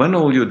 But when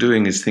all you're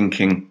doing is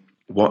thinking,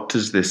 what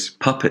does this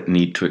puppet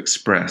need to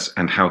express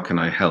and how can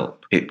I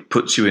help? It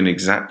puts you in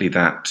exactly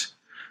that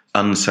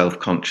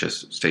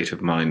unself-conscious state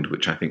of mind,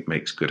 which I think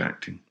makes good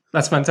acting.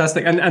 That's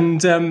fantastic.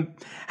 And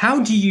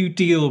how do you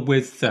deal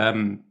with,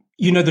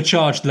 the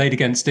charge laid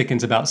against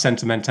Dickens about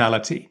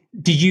sentimentality?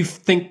 Do you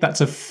think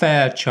that's a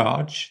fair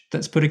charge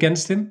that's put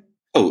against him?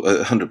 Oh,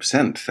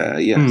 100% fair,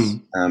 yes.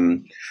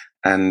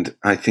 And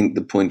I think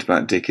the point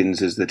about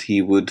Dickens is that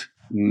he would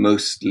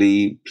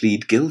mostly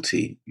plead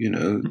guilty,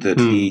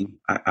 that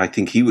I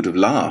think he would have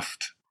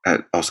laughed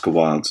at Oscar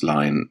Wilde's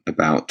line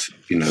about,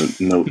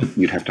 no,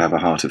 you'd have to have a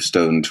heart of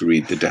stone to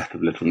read The Death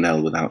of Little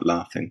Nell without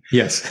laughing.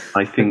 Yes.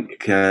 I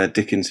think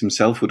Dickens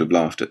himself would have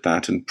laughed at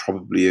that and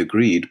probably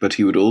agreed, but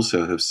he would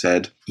also have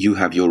said, you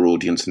have your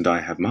audience and I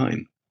have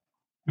mine.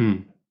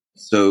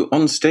 So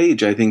on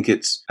stage, I think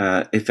it's,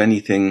 if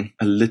anything,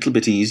 a little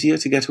bit easier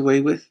to get away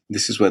with.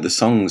 This is where the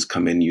songs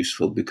come in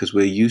useful, because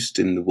we're used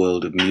in the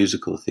world of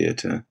musical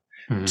theatre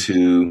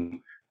to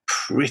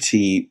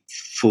pretty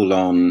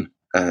full-on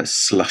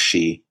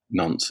slushy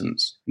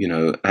nonsense,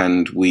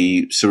 and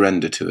we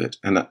surrender to it.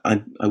 And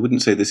I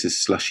wouldn't say this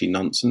is slushy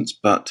nonsense,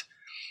 but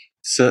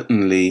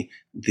certainly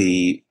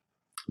the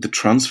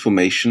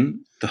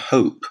transformation, the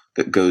hope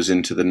that goes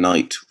into the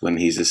night when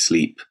he's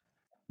asleep,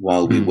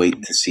 while we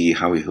wait to see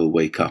how he'll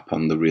wake up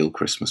on the real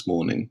Christmas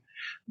morning.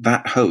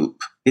 that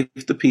hope,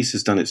 if the piece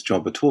has done its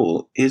job at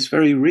all, is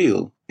very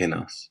real in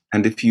us.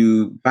 And if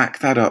you back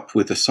that up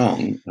with a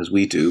song, as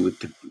we do, with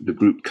the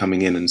group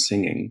coming in and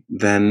singing,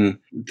 then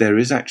there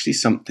is actually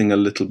something a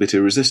little bit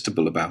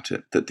irresistible about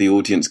it, that the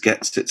audience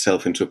gets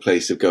itself into a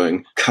place of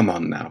going, come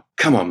on now,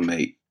 come on,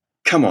 mate,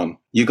 come on,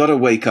 you got to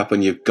wake up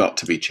and you've got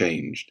to be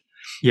changed.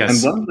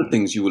 Yes. And one of the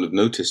things you will have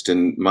noticed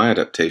in my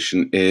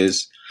adaptation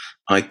is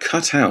I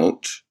cut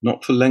out,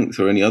 not for length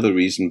or any other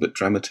reason, but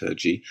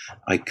dramaturgy,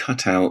 I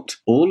cut out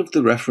all of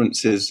the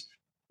references,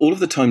 all of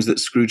the times that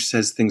Scrooge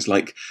says things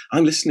like,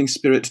 I'm listening,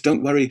 spirit,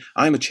 don't worry,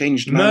 I'm a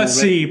changed man.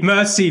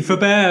 Mercy,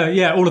 forbear.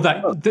 Yeah, all of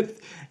that.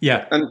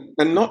 Yeah.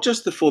 And not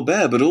just the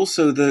forbear, but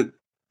also the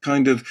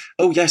kind of,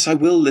 oh, yes, I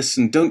will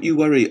listen, don't you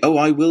worry, oh,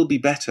 I will be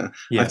better.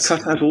 Yes.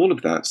 I've cut out all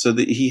of that so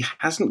that he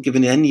hasn't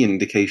given any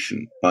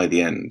indication by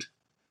the end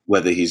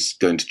whether he's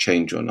going to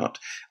change or not.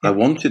 I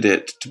wanted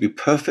it to be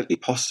perfectly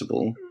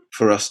possible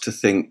for us to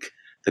think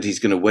that he's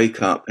going to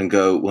wake up and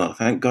go, well,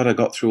 thank God I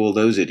got through all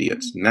those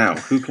idiots. Now,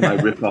 who can I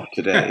rip off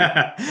today?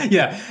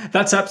 Yeah,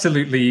 that's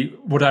absolutely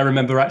what I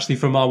remember actually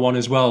from R1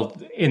 as well.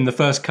 In the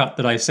first cut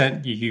that I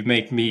sent you, you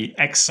made me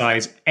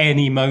excise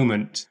any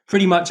moment,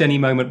 pretty much any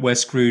moment where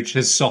Scrooge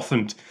has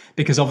softened,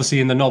 because obviously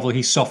in the novel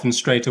he softened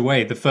straight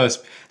away. The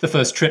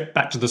first trip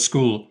back to the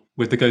school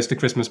with the Ghost of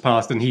Christmas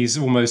Past, and he's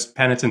almost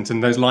penitent,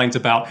 and those lines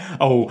about,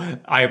 oh,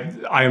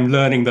 I am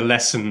learning the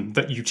lesson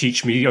that you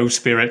teach me, oh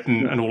spirit,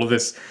 and all of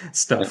this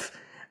stuff.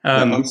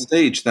 On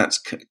stage, that's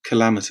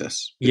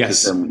calamitous.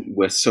 Because, yes.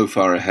 We're so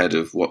far ahead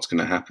of what's going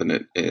to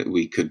happen,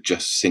 we could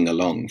just sing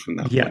along from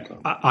that point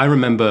on. I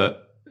remember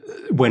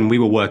when we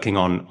were working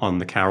on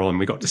the Carroll and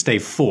we got to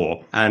stage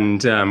 4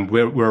 and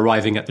we're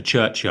arriving at the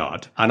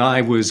churchyard, and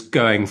I was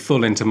going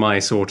full into my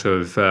sort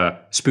of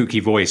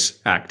spooky voice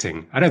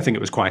acting. I don't think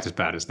it was quite as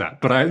bad as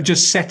that, but I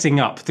just setting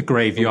up the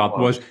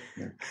graveyard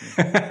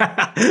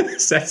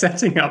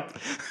setting up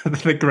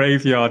the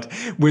graveyard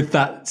with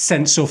that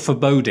sense of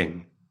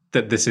foreboding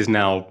that this is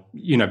now,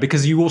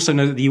 because you also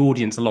know that the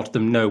audience, a lot of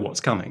them know what's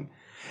coming,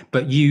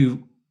 but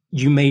you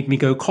made me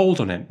go cold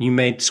on it. You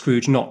made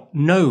Scrooge not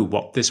know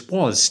what this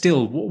was.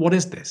 Still, what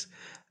is this?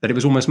 That it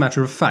was almost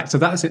matter of fact. So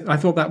that's it. I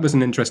thought that was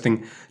an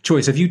interesting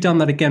choice. Have you done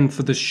that again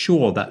for the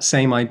Shore, that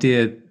same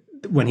idea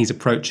when he's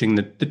approaching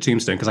the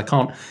tombstone? Because I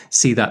can't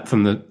see that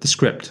from the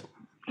script,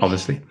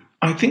 obviously.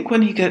 I think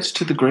when he gets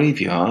to the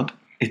graveyard,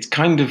 it's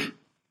kind of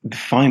the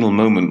final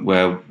moment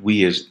where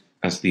we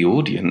as the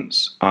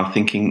audience are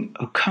thinking,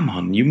 oh, come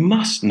on, you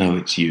must know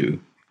it's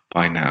you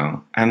by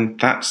now. And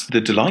that's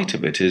the delight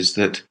of it, is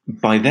that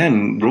by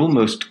then we're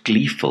almost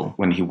gleeful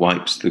when he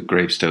wipes the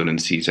gravestone and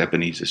sees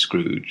Ebenezer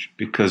Scrooge,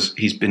 because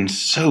he's been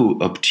so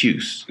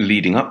obtuse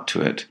leading up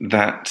to it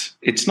that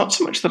it's not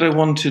so much that I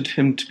wanted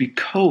him to be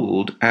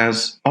cold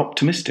as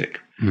optimistic.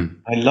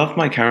 I love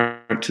my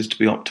characters to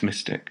be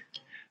optimistic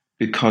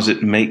because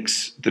it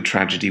makes the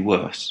tragedy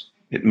worse.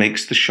 It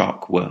makes the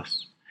shock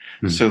worse.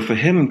 So for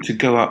him to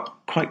go up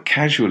quite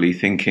casually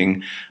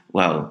thinking,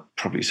 well,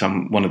 probably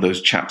one of those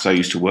chaps I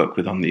used to work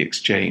with on the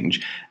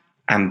exchange,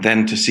 and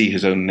then to see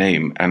his own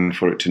name and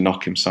for it to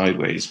knock him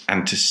sideways,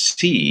 and to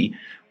see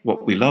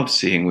what we love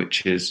seeing,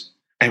 which is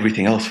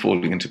everything else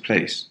falling into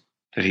place,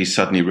 that he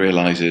suddenly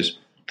realizes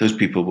those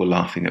people were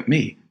laughing at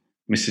me.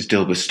 Mrs.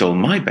 Dilber stole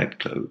my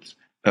bedclothes.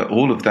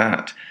 All of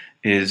that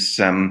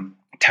is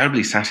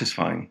terribly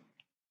satisfying.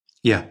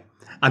 Yeah.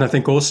 And I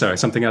think also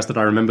something else that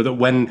I remember, that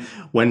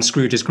when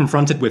Scrooge is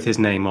confronted with his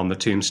name on the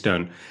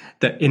tombstone,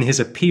 that in his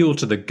appeal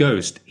to the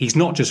ghost, he's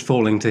not just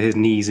falling to his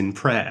knees in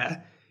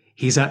prayer.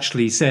 He's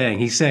actually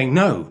saying,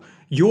 no,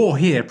 you're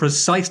here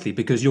precisely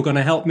because you're going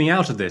to help me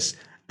out of this.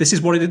 This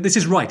is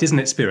right, isn't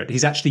it, Spirit?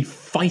 He's actually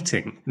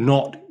fighting,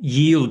 not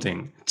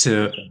yielding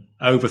to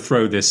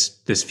overthrow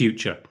this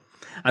future.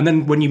 And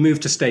then when you move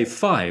to stave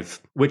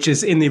 5, which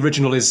is in the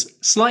original is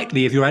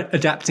slightly, if you're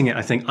adapting it,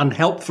 I think,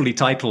 unhelpfully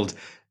titled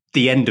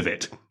The End of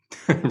It,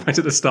 right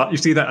at the start. You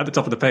see that at the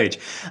top of the page.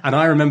 And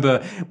I remember,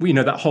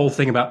 that whole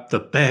thing about the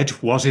bed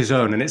was his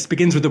own. And it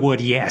begins with the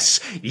word yes.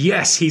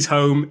 Yes, he's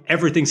home.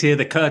 Everything's here,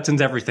 the curtains,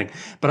 everything.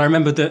 But I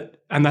remember that,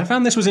 and I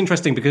found this was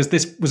interesting because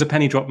this was a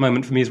penny drop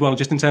moment for me as well,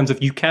 just in terms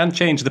of you can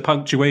change the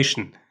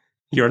punctuation.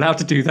 You're allowed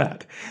to do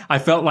that. I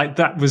felt like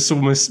that was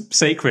almost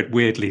sacred,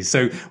 weirdly.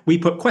 So we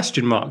put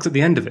question marks at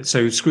the end of it.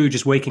 So Scrooge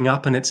is waking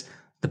up and it's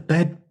the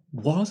bed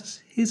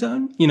was his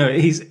own.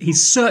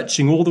 He's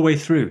searching all the way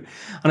through.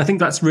 And I think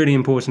that's really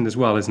important as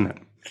well, isn't it?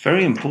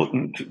 Very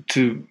important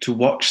to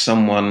watch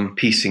someone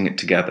piecing it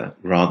together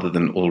rather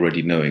than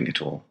already knowing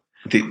it all.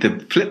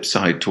 The flip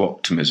side to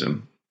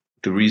optimism,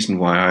 the reason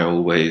why I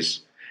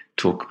always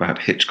talk about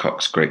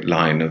Hitchcock's great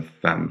line of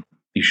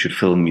you should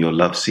film your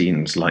love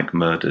scenes like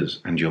murders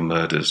and your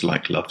murders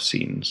like love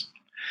scenes,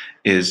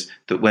 is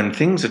that when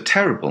things are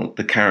terrible,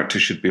 the character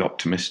should be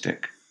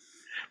optimistic.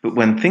 But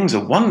when things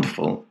are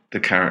wonderful, the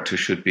character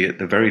should be at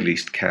the very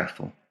least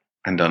careful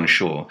and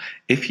unsure.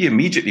 If he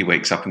immediately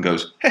wakes up and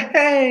goes,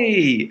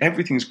 hey,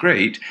 everything's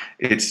great,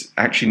 it's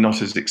actually not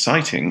as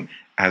exciting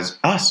as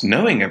us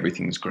knowing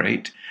everything's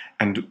great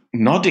and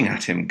nodding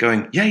at him,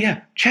 going,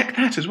 yeah, check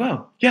that as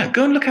well. Yeah,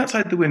 go and look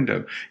outside the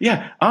window.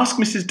 Yeah, ask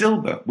Mrs.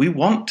 Dilber. We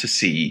want to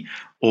see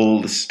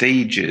all the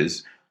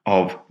stages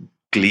of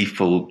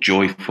gleeful,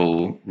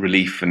 joyful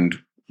relief and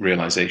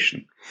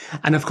realization.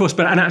 And of course,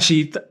 and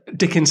actually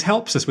Dickens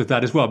helps us with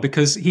that as well,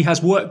 because he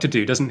has work to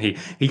do, doesn't he?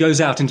 He goes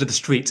out into the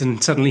streets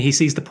and suddenly he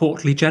sees the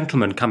portly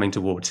gentleman coming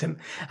towards him,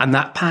 and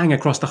that pang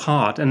across the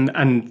heart,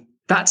 and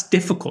that's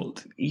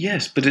difficult.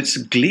 Yes, but it's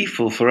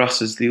gleeful for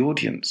us as the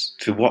audience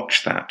to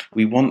watch that.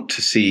 We want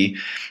to see.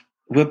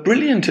 We're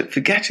brilliant at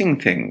forgetting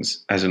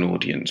things as an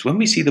audience. When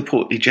we see the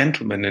portly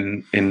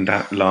gentleman in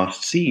that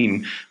last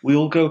scene, we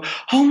all go,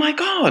 oh my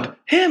God,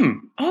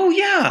 him. Oh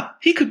yeah,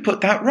 he could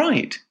put that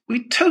right.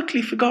 We'd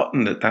totally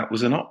forgotten that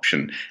was an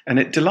option. And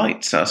it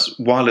delights us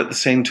while at the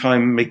same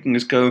time making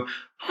us go,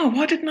 oh,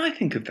 why didn't I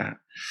think of that?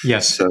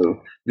 Yes.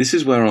 So this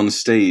is where on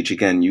stage,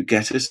 again, you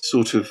get a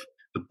sort of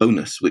a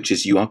bonus, which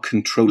is you are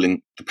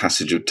controlling the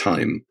passage of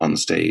time on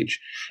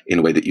stage in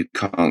a way that you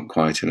can't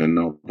quite in a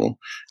novel.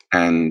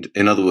 And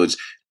in other words,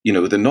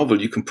 with a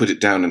novel, you can put it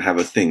down and have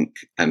a think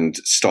and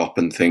stop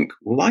and think,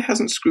 well, why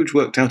hasn't Scrooge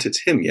worked out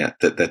it's him yet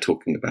that they're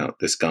talking about,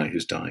 this guy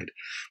who's died?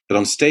 But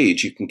on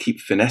stage, you can keep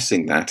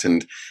finessing that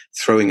and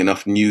throwing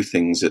enough new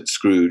things at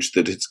Scrooge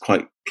that it's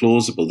quite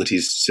plausible that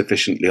he's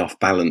sufficiently off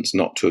balance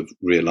not to have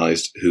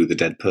realized who the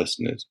dead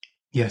person is.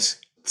 Yes.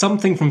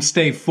 Something from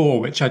Stave 4,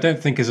 which I don't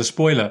think is a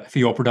spoiler for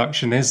your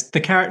production, is the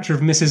character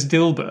of Mrs.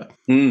 Dilber,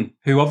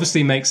 who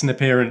obviously makes an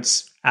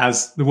appearance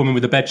as the woman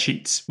with the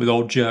bedsheets with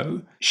old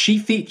Joe. She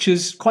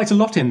features quite a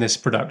lot in this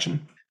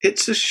production.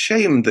 It's a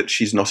shame that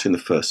she's not in the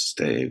first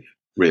Stave,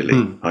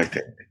 really, I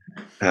think.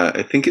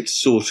 I think it's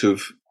sort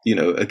of,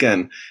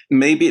 again,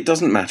 maybe it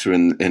doesn't matter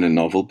in a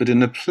novel, but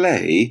in a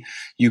play,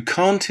 you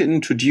can't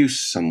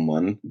introduce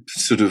someone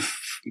sort of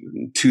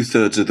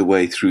 2/3 of the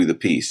way through the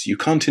piece. You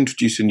can't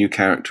introduce a new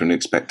character and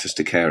expect us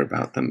to care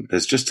about them.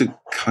 There's just a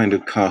kind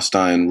of cast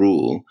iron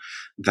rule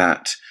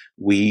that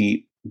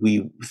we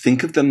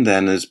think of them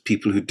then as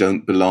people who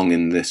don't belong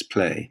in this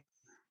play.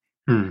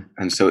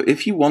 And so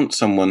if you want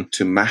someone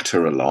to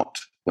matter a lot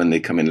when they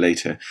come in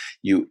later,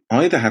 you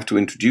either have to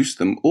introduce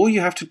them or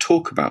you have to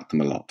talk about them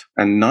a lot.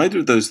 And neither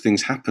of those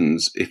things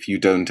happens if you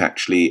don't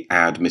actually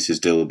add Mrs.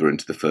 Dilber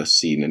into the first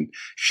scene and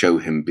show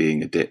him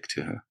being a dick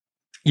to her.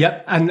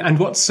 Yep, and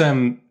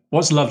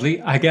what's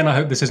lovely, again, I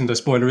hope this isn't a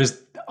spoiler,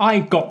 is I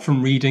got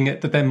from reading it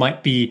that there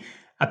might be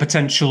a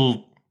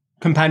potential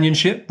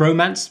companionship,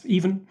 romance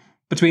even,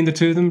 between the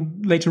two of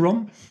them later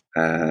on.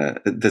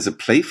 There's a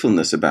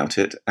playfulness about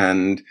it,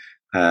 and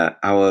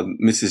our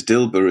Mrs.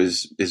 Dilber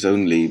is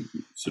only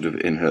sort of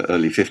in her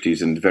early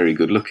 50s and very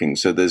good looking,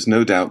 so there's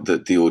no doubt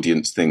that the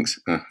audience thinks,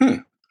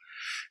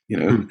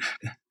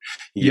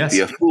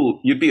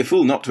 You'd be a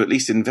fool not to at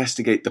least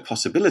investigate the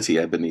possibility,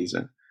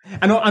 Ebenezer.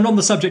 And on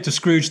the subject of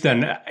Scrooge,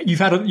 then you've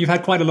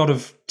had quite a lot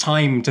of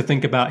time to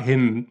think about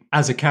him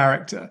as a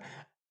character,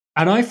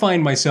 and I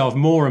find myself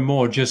more and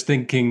more just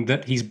thinking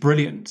that he's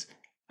brilliant,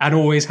 and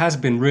always has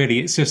been. Really,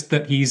 it's just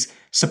that he's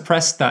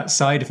suppressed that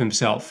side of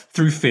himself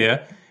through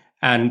fear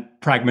and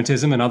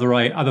pragmatism and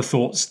other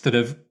thoughts that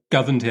have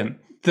governed him.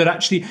 That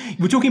actually,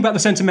 we're talking about the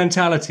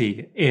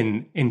sentimentality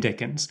in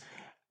Dickens,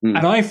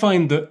 and I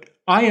find that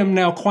I am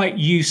now quite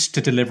used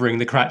to delivering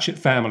the Cratchit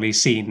family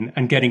scene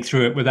and getting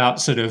through it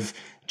without sort of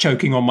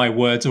choking on my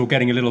words or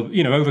getting a little,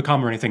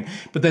 overcome or anything.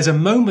 But there's a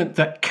moment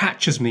that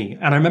catches me.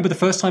 And I remember the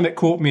first time it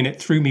caught me and it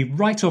threw me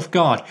right off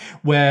guard,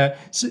 where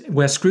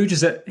Scrooge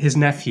is at his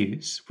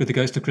nephew's with the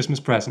Ghost of Christmas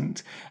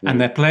Present and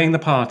they're playing the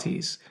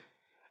parties.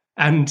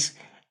 And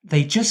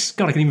they just,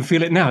 God, I can even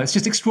feel it now. It's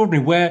just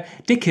extraordinary where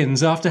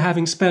Dickens, after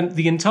having spent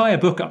the entire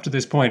book up to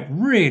this point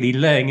really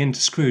laying into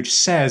Scrooge,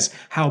 says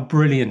how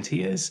brilliant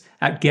he is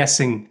at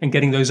guessing and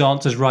getting those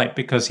answers right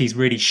because he's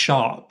really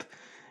sharp.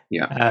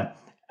 Yeah.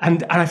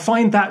 And I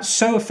find that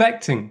so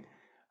affecting.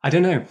 I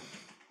don't know.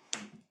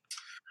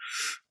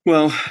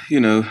 Well,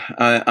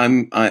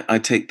 I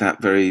take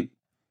that very,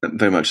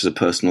 very much as a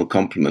personal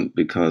compliment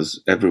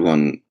because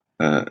everyone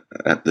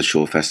at the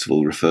Shaw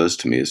Festival refers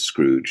to me as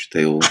Scrooge.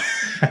 They all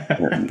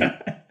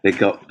they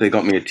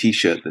got me a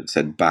T-shirt that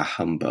said "Bah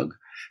humbug."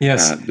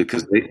 Yes,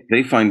 because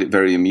they find it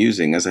very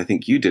amusing, as I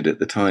think you did at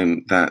the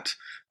time, that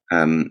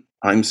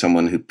I'm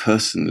someone who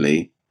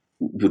personally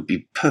would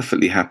be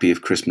perfectly happy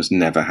if Christmas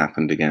never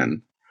happened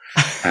again.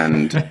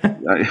 And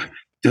I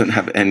don't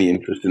have any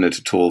interest in it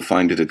at all,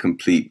 find it a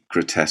complete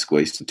grotesque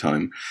waste of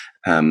time.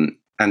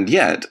 And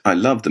yet I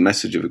love the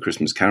message of A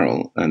Christmas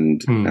Carol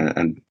and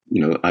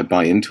I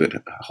buy into it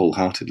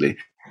wholeheartedly.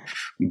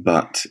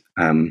 But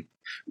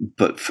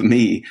for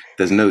me,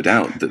 there's no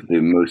doubt that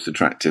the most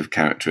attractive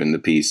character in the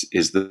piece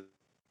is the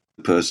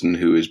person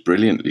who is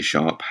brilliantly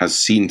sharp, has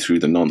seen through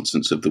the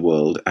nonsense of the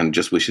world and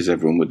just wishes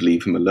everyone would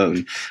leave him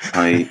alone.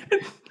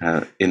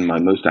 In my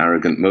most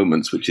arrogant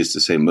moments, which is to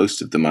say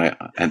most of them, I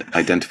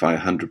identify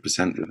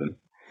 100% with him.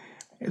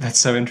 That's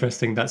so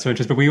interesting.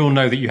 But we all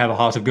know that you have a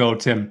heart of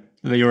gold, Tim.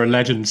 That you're a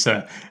legend,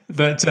 sir.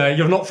 That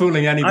you're not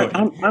fooling anybody.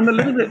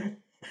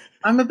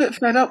 I'm a bit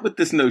fed up with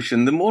this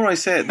notion. The more I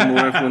say it, the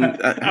more everyone...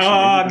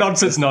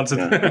 Nonsense.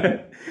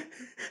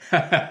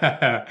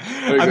 I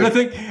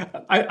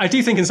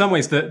do think in some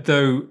ways that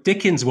though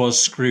Dickens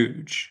was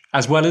Scrooge,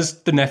 as well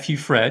as the nephew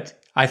Fred,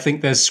 I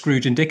think there's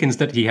Scrooge and Dickens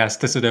that he has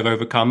to sort of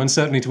overcome. And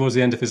certainly towards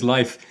the end of his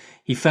life,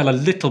 he fell a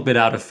little bit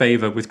out of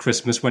favor with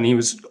Christmas when he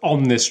was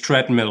on this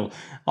treadmill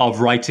of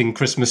writing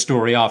Christmas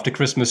story after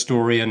Christmas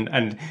story.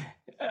 And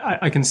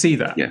I can see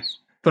that. Yes.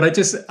 But I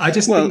just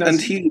well, think that's...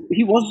 and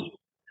he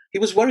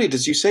was worried,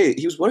 as you say,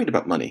 he was worried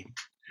about money.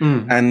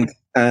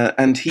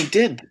 And he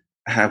did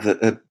have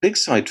a big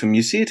side to him.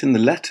 You see it in the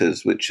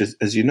letters, which is,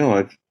 as you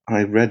know,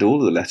 I read all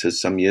the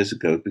letters some years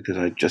ago because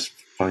I just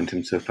find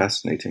him so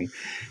fascinating.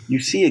 You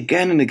see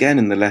again and again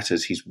in the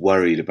letters he's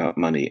worried about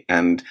money,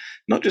 and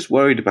not just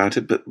worried about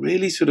it, but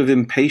really sort of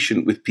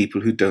impatient with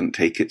people who don't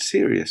take it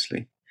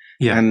seriously.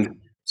 Yeah. And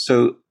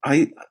so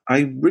I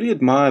really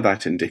admire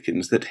that in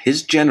Dickens, that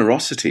his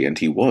generosity, and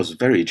he was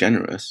very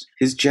generous,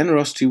 his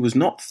generosity was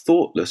not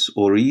thoughtless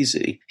or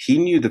easy. He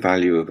knew the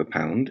value of a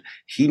pound.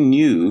 He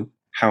knew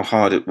how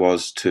hard it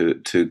was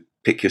to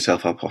pick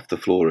yourself up off the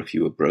floor if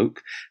you were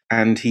broke.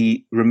 And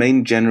he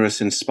remained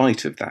generous in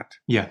spite of that.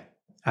 Yeah,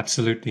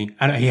 absolutely.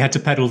 And he had to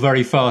pedal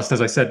very fast,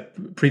 as I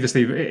said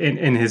previously,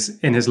 in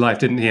his life,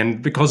 didn't he?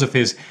 And because of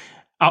his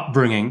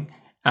upbringing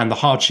and the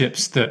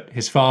hardships that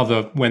his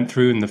father went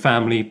through and the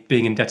family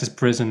being in debtor's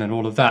prison and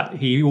all of that,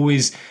 he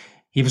was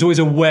always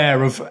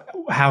aware of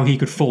how he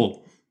could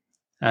fall.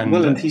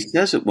 And he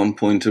says at one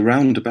point,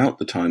 around about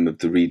the time of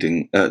the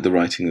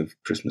writing of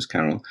Christmas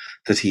Carol,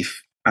 that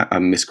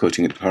I'm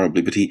misquoting it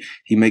horribly, but he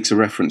makes a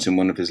reference in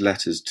one of his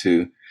letters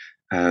to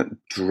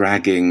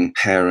dragging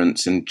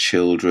parents and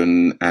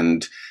children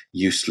and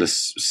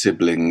useless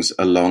siblings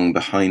along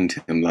behind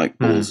him like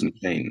balls and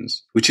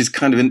chains, which is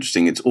kind of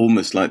interesting. It's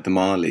almost like the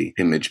Marley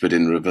image, but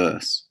in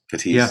reverse,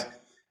 that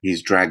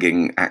he's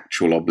dragging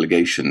actual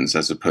obligations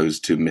as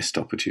opposed to missed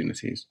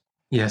opportunities.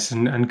 Yes,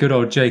 and good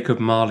old Jacob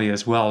Marley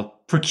as well,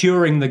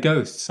 procuring the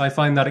ghosts. I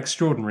find that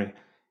extraordinary.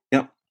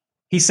 Yeah.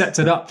 He sets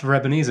it up for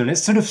Ebenezer, and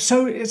it's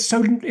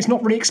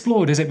not really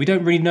explored, is it? We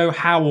don't really know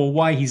how or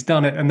why he's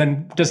done it, and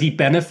then does he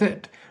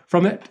benefit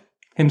from it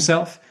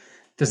himself?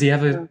 Does he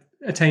ever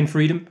attain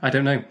freedom? I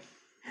don't know.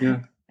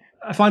 Yeah.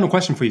 A final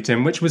question for you,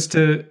 Tim, which was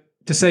to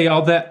say,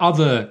 are there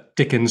other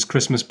Dickens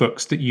Christmas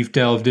books that you've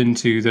delved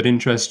into that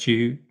interest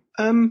you?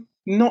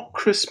 Not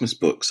Christmas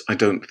books, I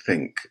don't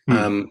think.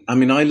 I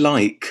mean, I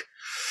like...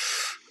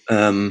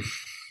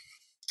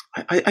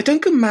 I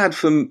don't go mad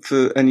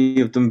for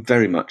any of them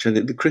very much.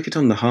 The Cricket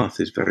on the Hearth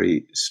is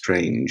very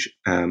strange,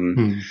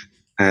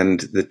 and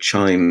the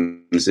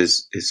Chimes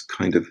is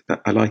kind of,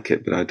 I like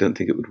it, but I don't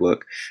think it would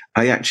work.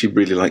 I actually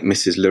really like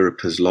Mrs.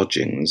 Lirriper's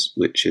Lodgings,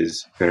 which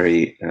is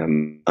very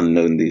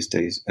unknown these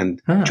days, and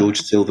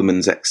George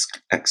Silverman's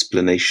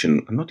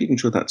Explanation. I'm not even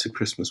sure that's a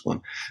Christmas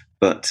one,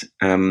 but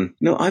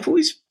no, I've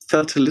always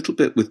felt a little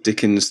bit with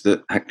Dickens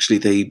that actually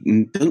they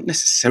don't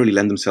necessarily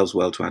lend themselves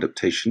well to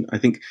adaptation. I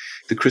think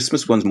the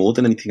Christmas ones more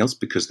than anything else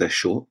because they're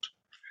short.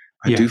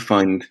 I do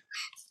find,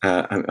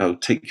 I'll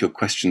take your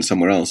question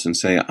somewhere else and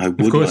say I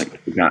would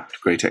like to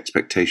adapt Great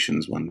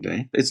Expectations one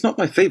day. It's not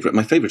my favourite.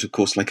 My favourite, of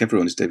course, like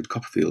everyone, is David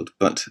Copperfield.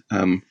 But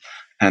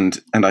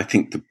and I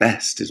think the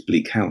best is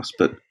Bleak House.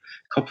 But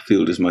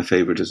Copperfield is my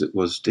favourite as it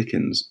was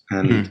Dickens.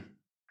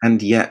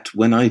 And yet,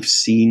 when I've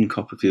seen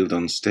Copperfield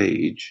on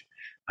stage,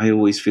 I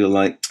always feel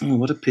like, oh,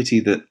 what a pity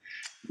that,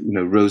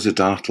 Rosa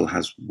Dartle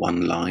has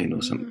one line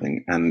or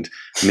something, and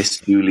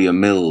Miss Julia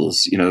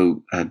Mills,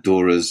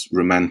 Dora's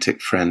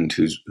romantic friend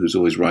who's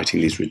always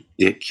writing these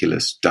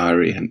ridiculous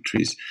diary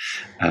entries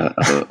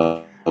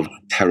of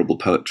terrible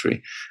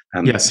poetry.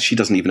 She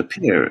doesn't even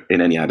appear in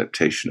any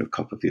adaptation of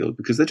Copperfield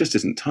because there just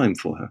isn't time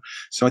for her.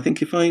 So I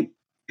think if I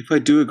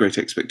do a Great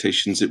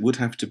Expectations, it would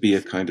have to be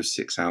a kind of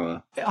 6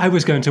 hour. I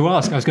was going to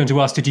ask,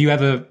 did you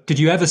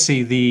ever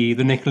see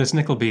the Nicholas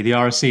Nickleby, the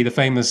RSC, the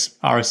famous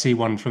RSC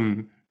one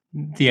from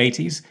the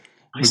 80s?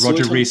 I saw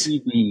it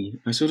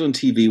on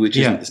TV, which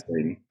isn't the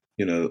same.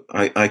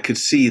 I could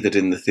see that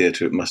in the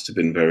theatre it must have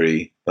been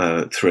very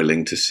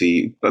thrilling to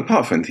see,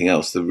 apart from anything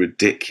else, the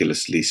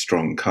ridiculously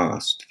strong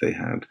cast they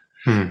had.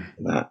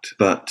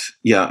 But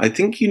yeah, I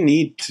think you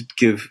need to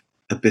give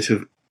a bit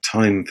of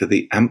time for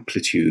the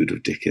amplitude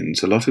of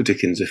Dickens. A lot of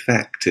Dickens'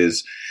 effect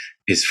is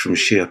from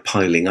sheer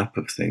piling up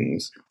of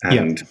things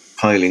and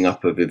piling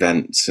up of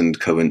events and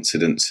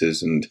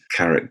coincidences and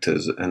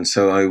characters. And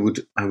so I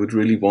would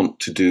really want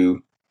to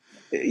do,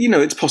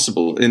 it's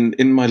possible.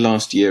 In my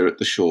last year at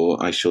the Shaw,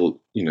 I shall,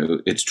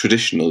 it's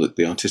traditional that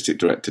the artistic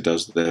director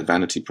does their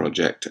vanity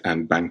project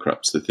and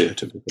bankrupts the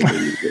theatre before they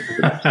leave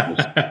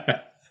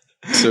it.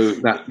 So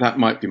that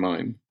might be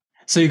mine.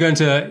 So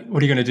what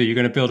are you going to do? You're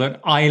going to build an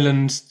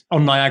island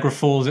on Niagara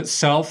Falls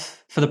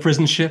itself for the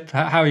prison ship?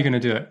 How are you going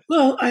to do it?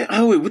 Well,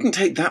 it wouldn't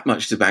take that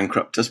much to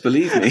bankrupt us,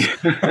 believe me.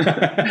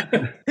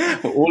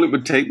 All it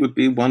would take would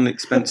be one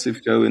expensive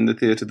show in the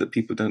theatre that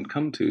people don't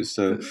come to.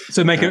 So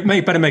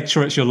better make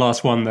sure it's your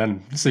last one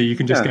then, so you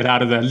can just get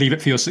out of there, leave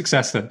it for your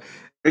successor.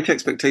 Great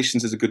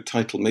Expectations is a good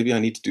title. Maybe I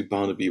need to do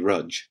Barnaby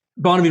Rudge.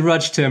 Barnaby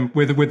Rudge, Tim,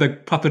 with a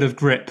puppet of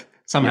grip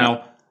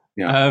somehow.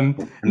 Yeah. And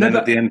then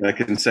but at the end, I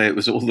can say it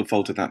was all the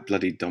fault of that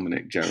bloody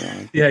Dominic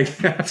Gerard. Yeah,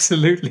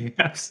 absolutely.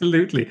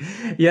 Absolutely.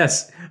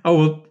 Yes.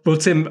 Oh, well,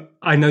 Tim,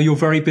 I know you're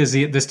very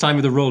busy at this time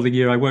of the rolling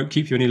year. I won't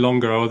keep you any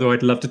longer, although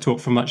I'd love to talk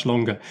for much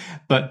longer.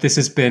 But this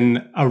has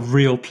been a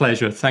real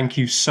pleasure. Thank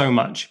you so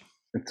much.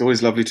 It's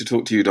always lovely to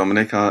talk to you,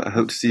 Dominic. I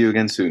hope to see you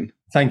again soon.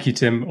 Thank you,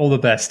 Tim. All the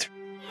best.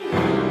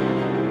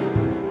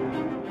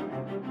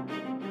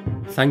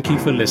 Thank you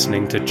for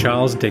listening to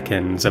Charles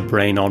Dickens' A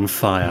Brain on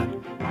Fire.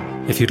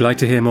 If you'd like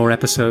to hear more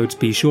episodes,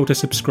 be sure to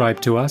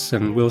subscribe to us,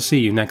 and we'll see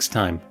you next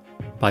time.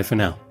 Bye for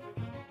now.